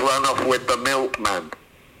wife ran off with the milkman.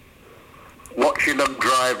 Watching them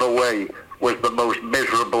drive away was the most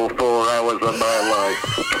miserable 4 hours of my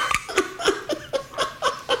life.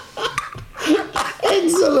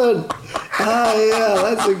 Excellent. Yeah,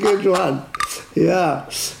 that's a good one. Yeah.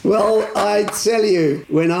 Well, I tell you,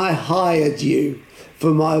 when I hired you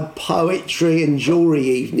for my poetry and jewellery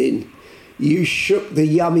evening, you shook the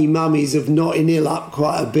yummy mummies of Notting Hill up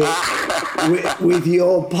quite a bit with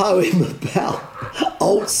your poem about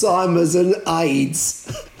Alzheimer's and AIDS.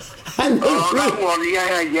 And that one,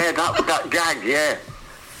 yeah, that gag, yeah.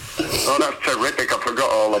 Oh, that's terrific. I forgot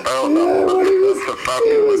all about that.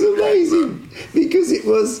 It was amazing, because it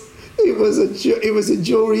was a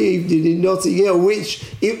jewellery evening in Notting Hill, which,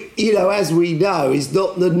 as we know, is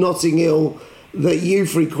not the Notting Hill that you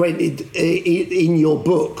frequented in your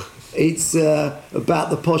book. It's about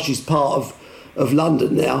the poshest part of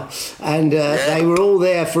London now, and they were all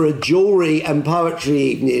there for a jewellery and poetry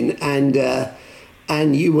evening,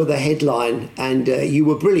 and you were the headline, and you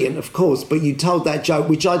were brilliant, of course, but you told that joke,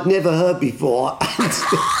 which I'd never heard before, and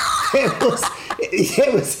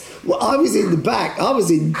it was I was in the back, I was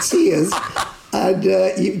in tears, and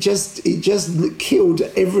it just killed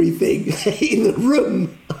everything in the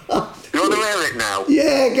room. You want to hear it now?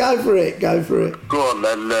 Yeah, go for it. Go on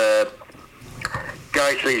then.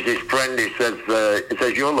 Guy sees his friend, he says,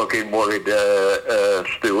 you're looking worried,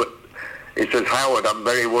 Stuart. He says, Howard, I'm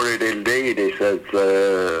very worried indeed. He says,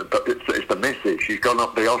 but it's the missus. She's gone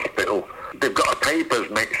up the hospital. They've got her papers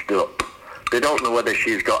mixed up. They don't know whether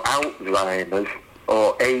she's got Alzheimer's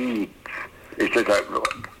or AIDS. He says,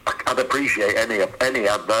 I'd appreciate any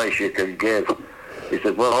advice you can give. He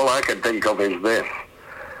said, well, all I can think of is this.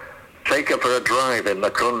 take her for a drive in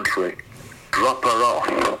the country, drop her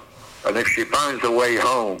off, and if she finds a way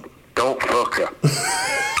home, don't fuck her.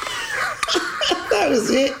 That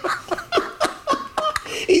was it.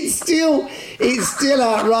 It's still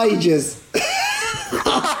outrageous.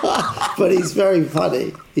 But it's very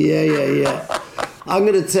funny. Yeah. I'm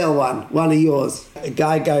going to tell one of yours. A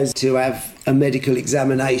guy goes to have a medical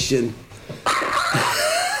examination.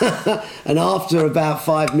 And after about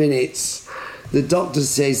 5 minutes, the doctor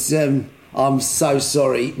says, I'm so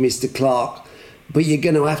sorry, Mr. Clark, but you're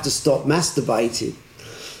going to have to stop masturbating.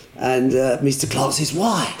 And Mr. Clark says,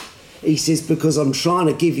 why? He says, because I'm trying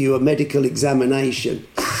to give you a medical examination.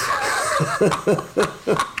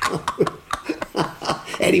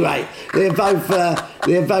 Anyway, they're both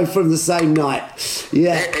from the same night.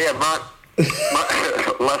 Yeah. Yeah, my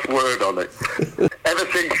last word on it. Ever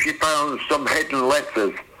since she found some hidden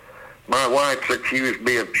letters, my wife's accused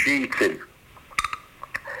me of cheating.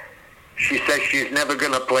 She says she's never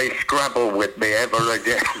going to play Scrabble with me ever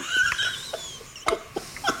again.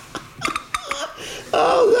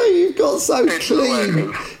 Oh, no, you've got so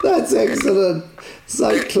clean. That's excellent.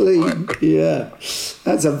 So clean. Yeah.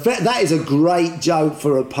 That is a great joke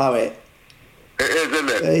for a poet. It is, isn't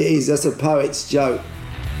it? It is. That's a poet's joke.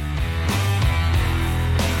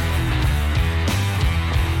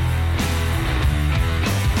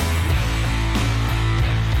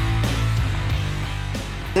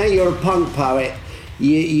 Now you're a punk poet.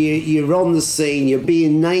 You're on the scene. You're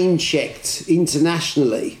being name checked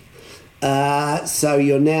internationally. So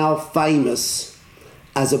you're now famous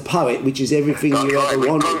as a poet, which is everything you ever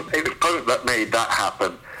wanted. It was punk that made that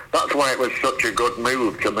happen. That's why it was such a good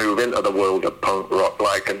move to move into the world of punk rock,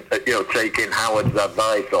 and taking Howard's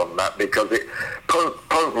advice on that, because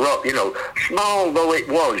punk rock, small though it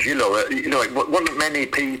was, it wasn't many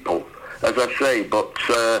people, as I say, but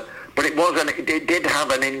it wasn't. It did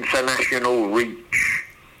have an international reach.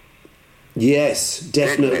 Yes,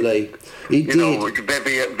 definitely. It did.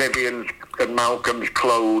 Vivian's and Malcolm's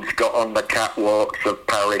clothes got on the catwalks of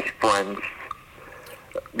Paris, France.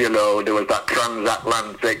 There was that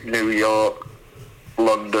transatlantic New York,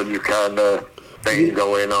 London kind of thing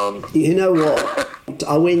going on. You know what?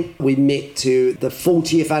 I went with Mick to the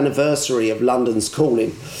 40th anniversary of London's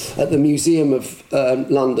Calling at the Museum of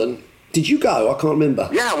London. Did you go? I can't remember.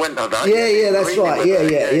 Yeah, I went to that. Yeah, that's right.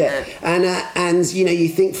 Yeah. And you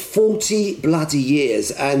think 40 bloody years,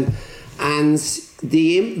 and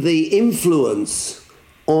the influence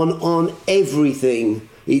on everything,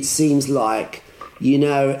 it seems like,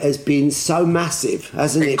 has been so massive,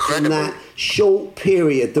 hasn't it? From that short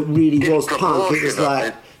period that really was punk. It was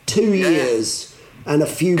like 2 years and a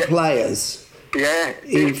few players. Yeah,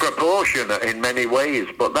 it's proportionate in many ways,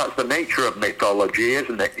 but that's the nature of mythology,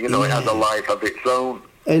 isn't it? It has a life of its own.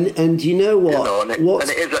 And you know what? And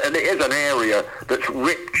it is an area that's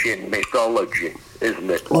rich in mythology, isn't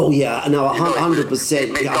it? Oh yeah, no, 100%.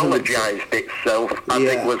 It mythologized itself as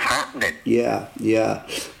it was happening. Yeah.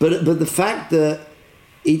 But the fact that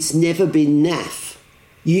it's never been naff.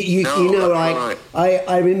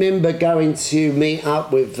 I remember going to meet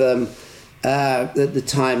up with at the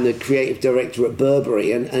time the creative director at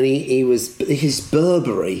Burberry, and he was his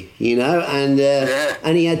Burberry, and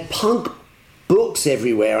he had punk books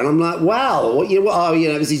everywhere, and I'm like, wow,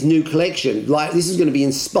 it was his new collection. Like, this is going to be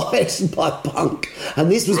inspired by punk,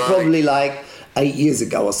 and this was probably like 8 years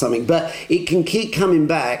ago or something. But it can keep coming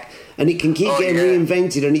back, and it can keep getting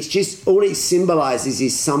reinvented, and it's just all it symbolises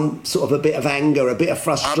is some sort of a bit of anger, a bit of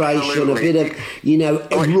frustration, a bit of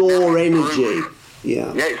a raw energy.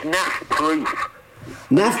 Yeah, it's naff proof.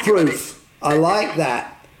 Naff proof. I like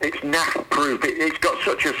that. It's naff proof. It's got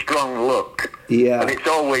such a strong look. Yeah. And it's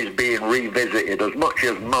always being revisited, as much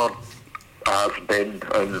as mod has been,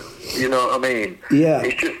 and you know what I mean? Yeah.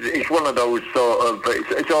 It's one of those sort of,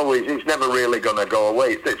 it's never really going to go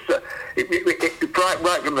away. Right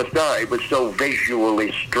from the start, it was so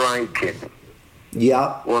visually striking.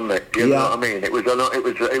 Yeah. Wasn't it? You know what I mean? It was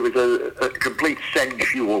a complete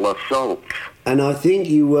sensual assault. And I think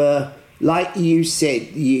you were, like you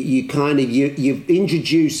said, you've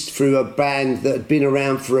introduced through a band that had been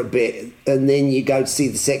around for a bit, and then you go to see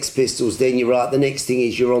the Sex Pistols. Then you're right. The next thing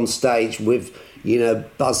is you're on stage with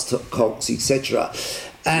Buzzcocks, etc.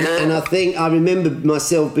 And I think I remember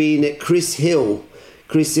myself being at Chris Hill.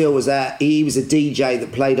 Chris Hill was he was a DJ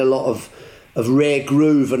that played a lot of rare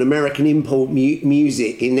groove and American import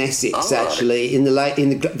music in Essex, actually, in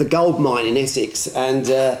the gold mine in Essex,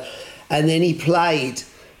 and then he played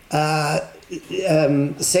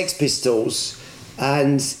Sex Pistols,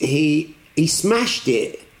 and he smashed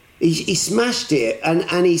it. He smashed it,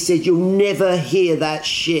 and he said, "You'll never hear that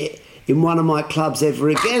shit in one of my clubs ever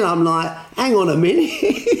again. I'm like, hang on a minute,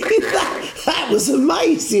 that was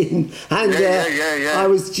amazing. And I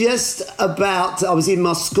was I was in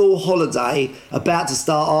my school holiday, about to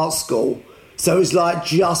start art school. So it was like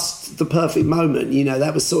just the perfect moment, you know.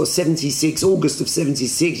 That was sort of 76, August of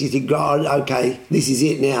 76. You think, oh, okay, this is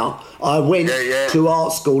it now. I went to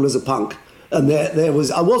art school as a punk. And there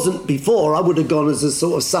was, I wasn't before, I would have gone as a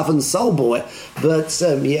sort of Southern soul boy. But,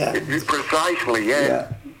 Precisely,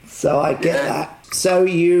 yeah. So I get that. So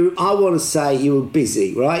I want to say you were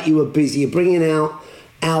busy, right? You were busy. You're bringing out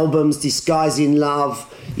albums, Disguising Love.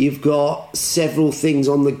 You've got several things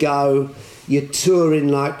on the go. You're touring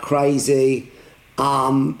like crazy.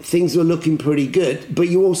 Things were looking pretty good, but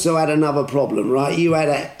you also had another problem, right? You had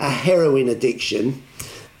a heroin addiction,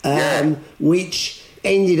 which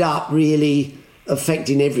ended up really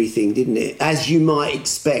affecting everything, didn't it? As you might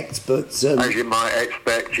expect, but... as you might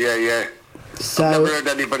expect, yeah. So, I've never heard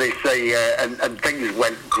anybody say, and things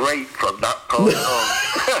went great from that point on.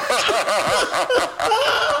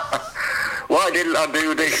 Why didn't I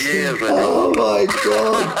do this years ago? Oh my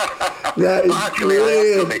God, that is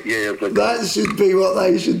brilliant. That should be what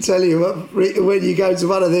they should tell you when you go to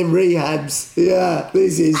one of them rehabs. Yeah,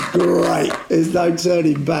 this is great. There's no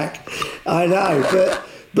turning back. I know,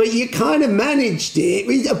 but you kind of managed it.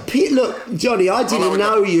 Look, Johnny, I didn't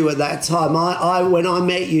know you at that time. When I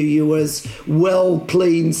met you, you was well,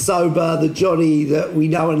 clean, sober, the Johnny that we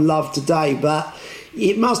know and love today. But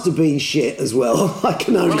it must have been shit as well. I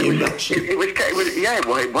can only imagine. It was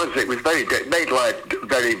very made life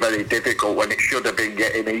very, very difficult when it should have been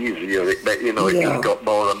getting easier. It just got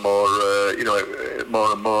more and more,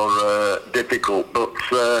 more and more difficult. But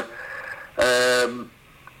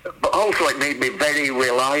also it made me very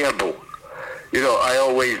reliable. You know, I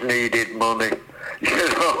always needed money. You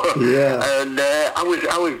know, and I was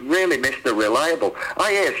really Mr. Reliable.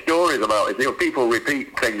 I hear stories about it. You know, people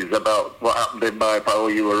repeat things about what happened in my life. Oh,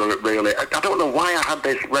 you were really. I don't know why I had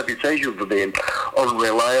this reputation for being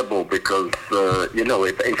unreliable because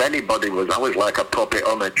if anybody was, I was like a puppet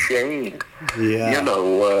on a chain. Yeah. You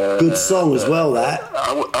know. Good song as well. That.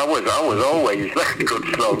 I was always that good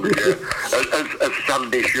song. Yeah. As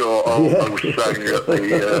Sandy Shaw almost sang at the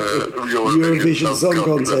Eurovision Song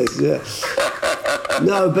Contest. Yeah.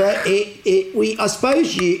 No, but I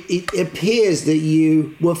suppose it appears that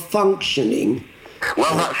you were functioning.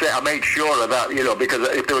 Well, that's it. I made sure of that, because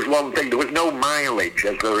if there was one thing, there was no mileage,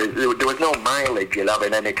 there was no mileage in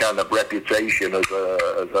having any kind of reputation as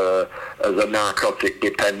a narcotic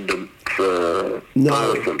dependent person.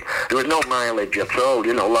 There was no mileage at all.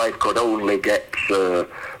 Life could only get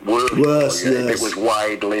worse if it was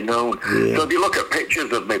widely known. Yeah. So if you look at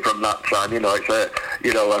pictures of me from that time, it's a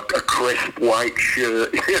crisp white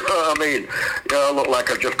shirt. You know what I mean? I look like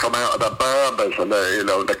I've just come out of the barbers, and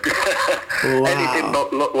anything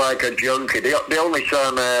but look like a junkie. The only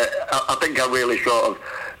time I think I really sort of.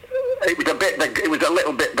 It was a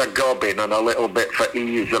little bit the gobbing and a little bit for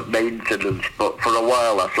ease of maintenance, but for a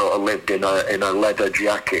while I sort of lived in a leather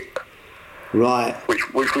jacket. Right.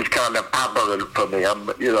 Which was kind of aberrant for me. I'm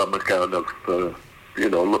a kind of,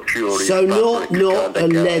 luxurious. So not a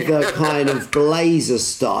leather kind of blazer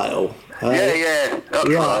style. That's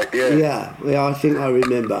right. Yeah, I think I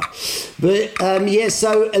remember. But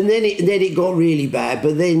so and then it got really bad.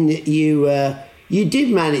 But then you did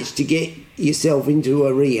manage to get yourself into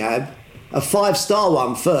a rehab, a 5-star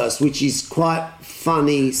one first, which is quite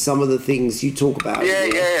funny. Some of the things you talk about.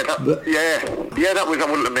 That was. I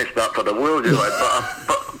wouldn't have missed that for the world,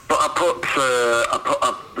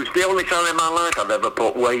 But it's the only time in my life I've ever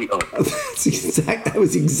put weight on. That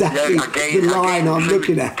was exactly the line I'm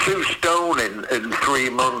looking at. 2 stone in 3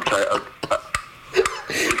 months.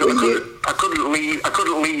 I couldn't leave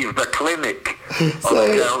the clinic on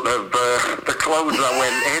account of the clothes I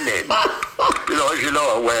went in. As you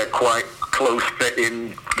know, I wear quite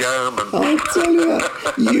close-fitting garments. I'll tell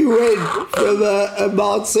you went from a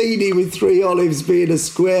martini with 3 olives being a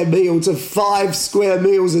square meal to 5 square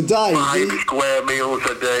meals a day. 5 square meals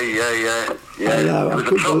a day, yeah. I know, it was a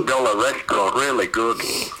 $12 restaurant, really good.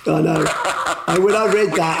 I know. And when I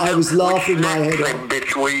read that, I was laughing my head off. In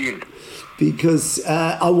between. Because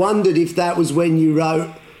I wondered if that was when you wrote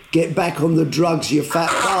 "Get Back on the Drugs, You Fat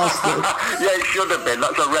Bastard." Yeah, it should have been.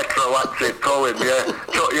 That's a retroactive poem, yeah.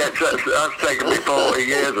 That's taken me 40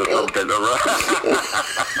 years or something to write.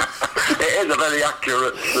 It is a very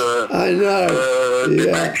accurate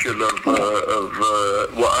depiction of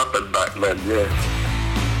what happened back then, yeah.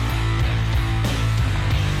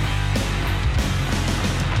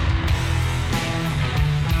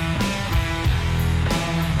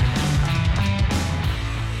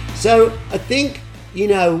 So I think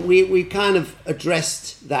we kind of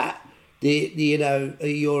addressed that.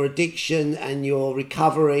 Your addiction and your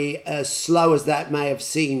recovery, as slow as that may have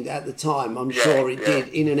seemed at the time, I'm sure it did,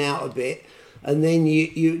 in and out a bit. And then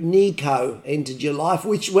Nico entered your life,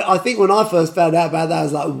 which I think when I first found out about that, I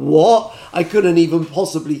was like, what? I couldn't even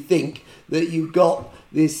possibly think that you've got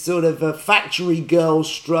this sort of a factory girl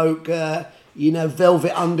stroke,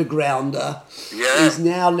 Velvet Undergrounder who's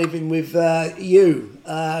now living with you.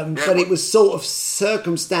 But it was sort of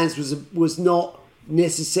circumstance was not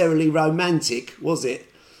necessarily romantic, was it?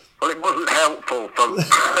 Well, it wasn't helpful for,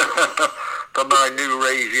 for my new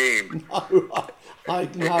regime. No, I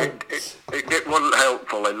know. It wasn't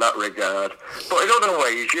helpful in that regard. But in other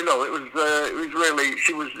ways, it was really,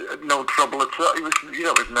 she was no trouble at all. It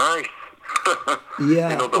was nice.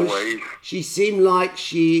 Yeah. In other ways. She seemed like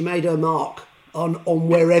she made her mark on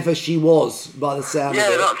wherever she was, by the sound of it.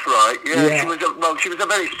 Yeah, that's right. Yeah. She was a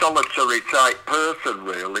very solitary type person,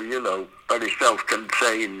 really, very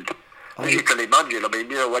self-contained. As you can imagine,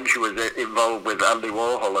 when she was involved with Andy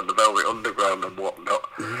Warhol and the Velvet Underground and whatnot,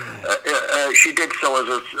 she did so as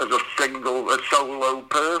a solo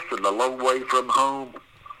person, a long way from home.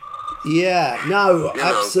 Yeah, no,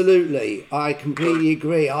 absolutely. I completely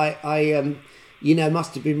agree. I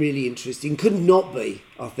must have been really interesting. Could not be,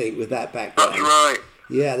 I think, with that background. That's right.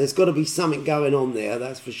 Yeah, there's got to be something going on there,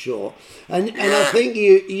 that's for sure. And I think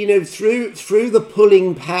through the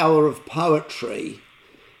pulling power of poetry,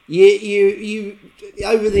 you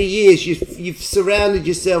over the years you've surrounded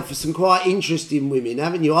yourself with some quite interesting women,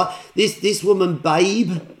 haven't you? This woman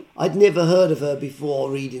Babe, I'd never heard of her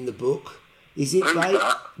before reading the book. Is it Babe?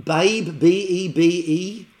 That? Babe,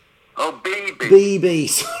 B-E-B-E? Oh, BB. BB,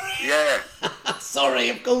 sorry. Yeah. Sorry,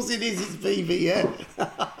 of course it is. It's BB, yeah.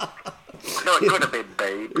 No, it could have been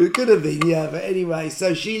Babe. It could have been, yeah. But anyway,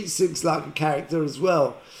 so she looks like a character as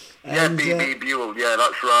well. And, B.B. Buell, yeah,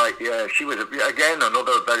 that's right. Yeah, she was, again,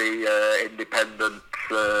 another very independent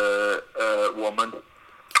woman.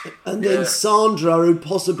 And then Sandra, who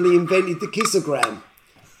possibly invented the kissogram.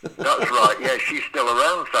 That's right, yeah, she's still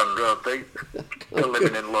around, Sandra, I think. Still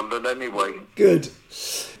living in London anyway. Good.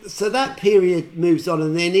 So that period moves on,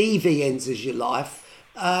 and then Evie enters your life.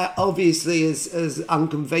 Obviously, as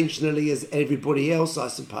unconventionally as everybody else, I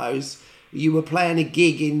suppose. You were playing a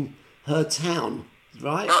gig in her town,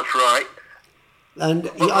 right? That's right. And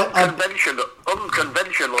well, unconventional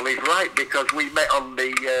is right, because we met on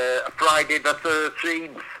the Friday the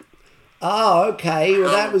 13th. Oh, okay.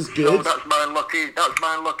 Well, that was good. So that's my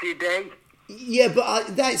lucky day. Yeah,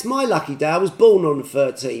 but that's my lucky day. I was born on the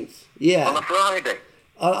 13th. Yeah. On a Friday.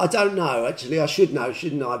 I don't know, actually. I should know,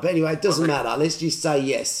 shouldn't I? But anyway, it doesn't matter. Let's just say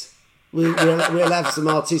yes. We'll have some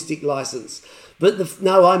artistic license. But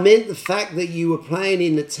I meant the fact that you were playing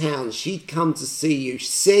in the town. She'd come to see you. She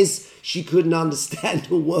says she couldn't understand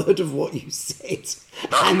a word of what you said.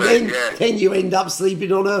 Then you end up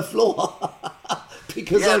sleeping on her floor.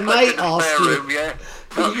 Because her mate asked you. Room, yeah.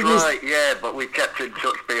 That's right, yeah, but we kept in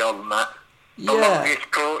touch beyond that. The longest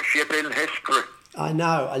courtship in history. I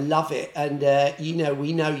know, I love it. And,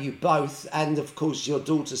 we know you both, and of course your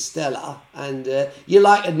daughter Stella. And you're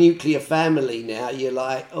like a nuclear family now. You're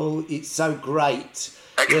like, oh, it's so great.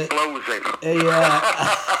 Explosive. Yeah.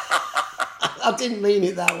 I didn't mean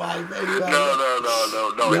it that way. But anyway, no.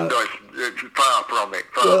 It's far from it.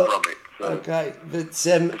 From it. So. Okay, but I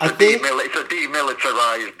think it's a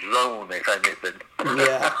demilitarised zone, if anything.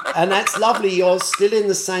 Yeah, and that's lovely. You're still in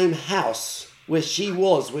the same house where she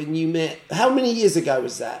was when you met. How many years ago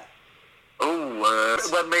was that? Oh,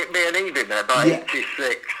 when me and Evie met, about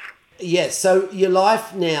 86. Yeah, so your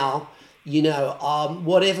life now,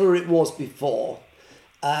 whatever it was before,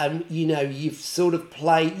 you've sort of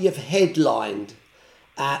you've headlined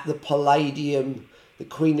at the Palladium, the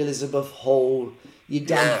Queen Elizabeth Hall. You've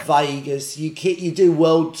done Vegas. You do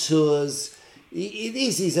world tours.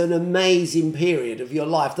 This is an amazing period of your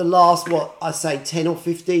life. The last, 10 or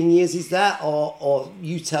 15 years is that? Or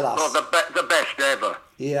you tell us. Well, the best ever.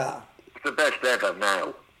 Yeah. The best ever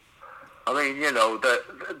now. I mean,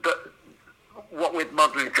 what with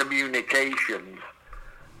modern communications,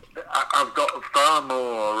 I've got far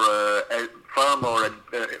more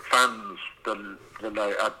fans than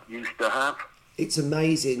I used to have. It's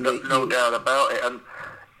amazing. No doubt about it, and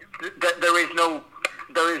there is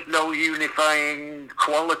no unifying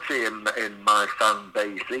quality in my fan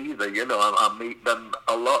base either. I meet them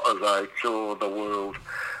a lot as I tour the world,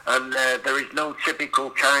 and there is no typical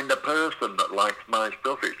kind of person that likes my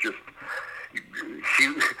stuff. It's just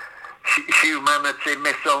humanity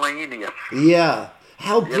miscellaneous. Yeah.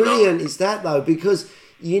 How brilliant is that, though? Because,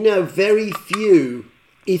 very few,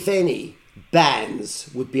 if any, bands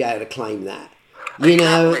would be able to claim that. You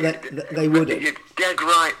know, Exactly. they wouldn't. You're dead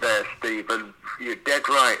right there, Stephen. You're dead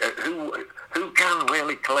right. Who can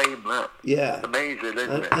really claim that? Yeah. It's amazing,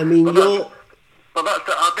 isn't it? I mean,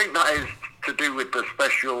 I think that is to do with the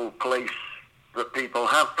special place that people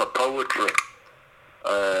have for poetry.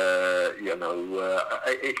 I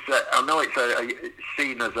know it's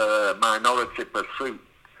seen as a minority pursuit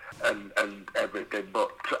and everything,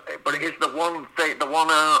 but it is the one thing, the one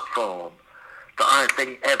art form that I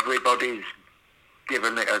think everybody's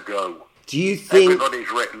given it a go. do you think? Everybody's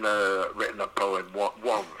written a poem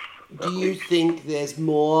once. Do you think there's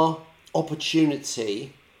more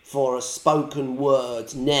opportunity for a spoken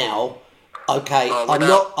word now? Okay, I'm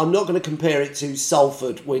not going to compare it to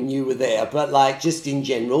Salford when you were there, but like just in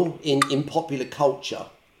general, in popular culture.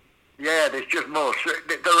 Yeah, there's just more.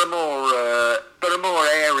 There are more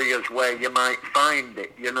areas where you might find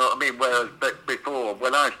it. You know what I mean? Whereas before,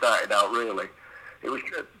 when I started out, really, it was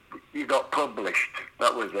you got published.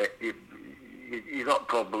 That was it. You got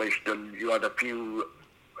published, and you had a few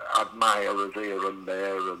admirers here and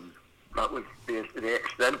there, and that was the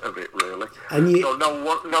extent of it, really. So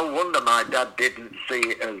no wonder my dad didn't see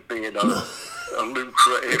it as being a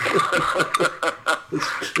lucrative,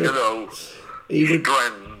 strand.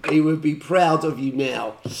 He would be proud of you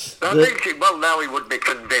now. Now he would be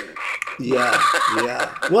convinced. Yeah.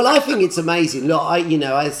 Well, I think it's amazing. Look, as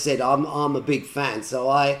I said, I'm a big fan. So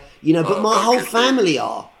but my whole family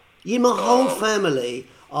are. My whole family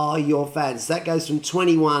are your fans. That goes from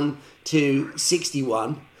 21 to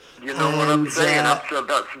 61. You know what I'm saying?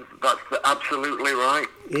 That's absolutely right.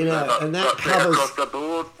 And that covers across the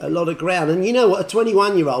board. A lot of ground. And you know what? A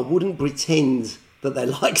 21-year-old wouldn't pretend that they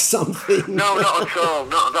like something. No, not at all.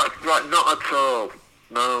 That's right. Not at all.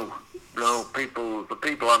 No. The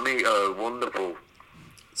people I meet are wonderful.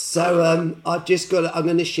 So I'm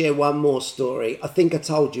going to share one more story. I think I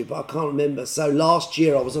told you, but I can't remember. So last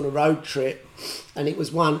year I was on a road trip, and it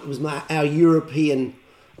was our European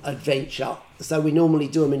adventure. So we normally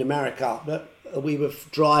do them in America, but we were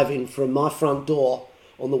driving from my front door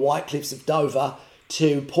on the White Cliffs of Dover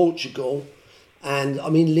to Portugal, and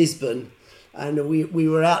I'm in Lisbon, and we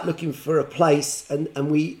were out looking for a place, and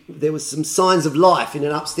there was some signs of life in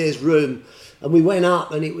an upstairs room, and we went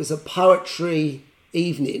up, and it was a poetry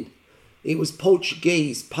evening. It was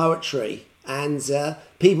Portuguese poetry, and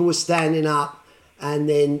people were standing up, and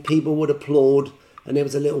then people would applaud, and there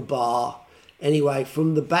was a little bar. Anyway,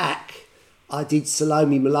 from the back, I did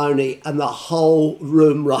Salome Maloney, and the whole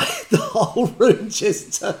room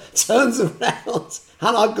just turns around,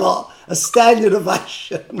 and I got a standing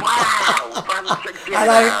ovation. Wow!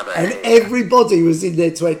 and everybody was in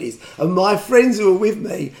their 20s, and my friends who were with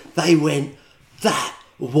me, they went, "That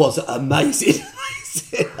was amazing."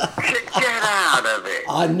 Get out of it!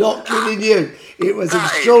 I'm not kidding you. It was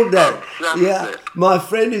extraordinary. Yeah, my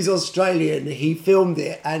friend who's Australian, he filmed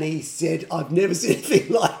it, and he said, "I've never seen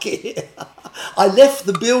anything like it." I left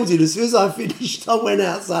the building as soon as I finished. I went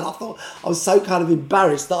outside. I was so kind of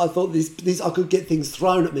embarrassed that I thought this I could get things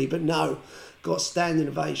thrown at me, but no, got a standing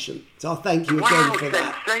ovation. So I thank you again for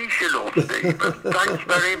that. Sensational, Stephen. Thanks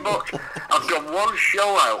very much. I've done one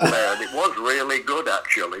show out there, and it was really good,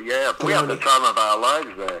 actually. Yeah, we had the time of our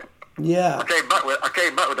lives there. Yeah. I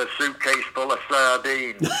came back with a suitcase full of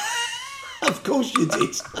sardines. Of course you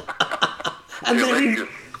did. And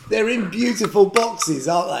they're in beautiful boxes,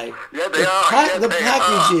 aren't they? Yeah, they are. The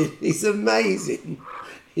packaging is amazing.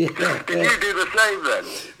 Yeah. Did you do the same then?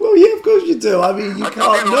 Well, yeah, of course you do. I mean, you can't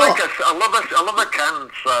not. I love a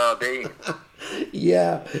canned sardine.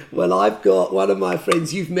 Yeah. Well, I've got one of my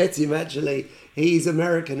friends. You've met him actually. He's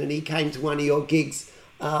American, and he came to one of your gigs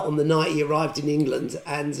on the night he arrived in England,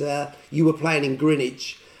 and you were playing in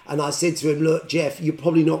Greenwich. And I said to him, "Look, Jeff, you're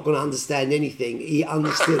probably not going to understand anything." He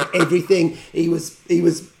understood everything. He was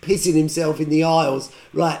pissing himself in the aisles.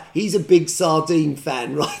 Right, he's a big sardine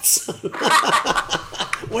fan, right? So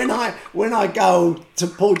when I go to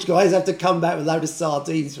Portugal, I have to come back with a load of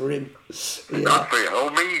sardines for him. Yeah.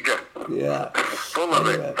 Omega. Yeah. Full of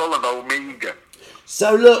omega.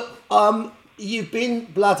 So look, you've been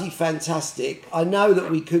bloody fantastic. I know that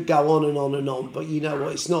we could go on and on and on, but you know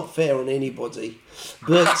what? It's not fair on anybody.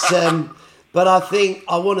 But I think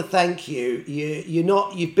I want to thank you.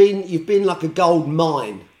 You've been like a gold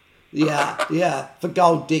mine. Yeah, for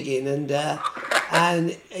gold digging,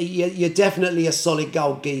 and you're definitely a solid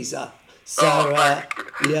gold geezer. So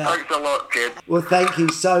thanks a lot, kid. Well, thank you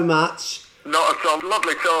so much. Not at all.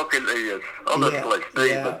 Lovely talking to you. Honestly,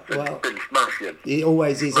 Stephen. It's been smashing. It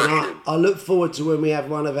always is. And I look forward to when we have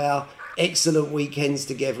one of our excellent weekends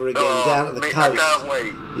together again down at the coast. I can't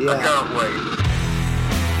wait. Yeah. I can't wait.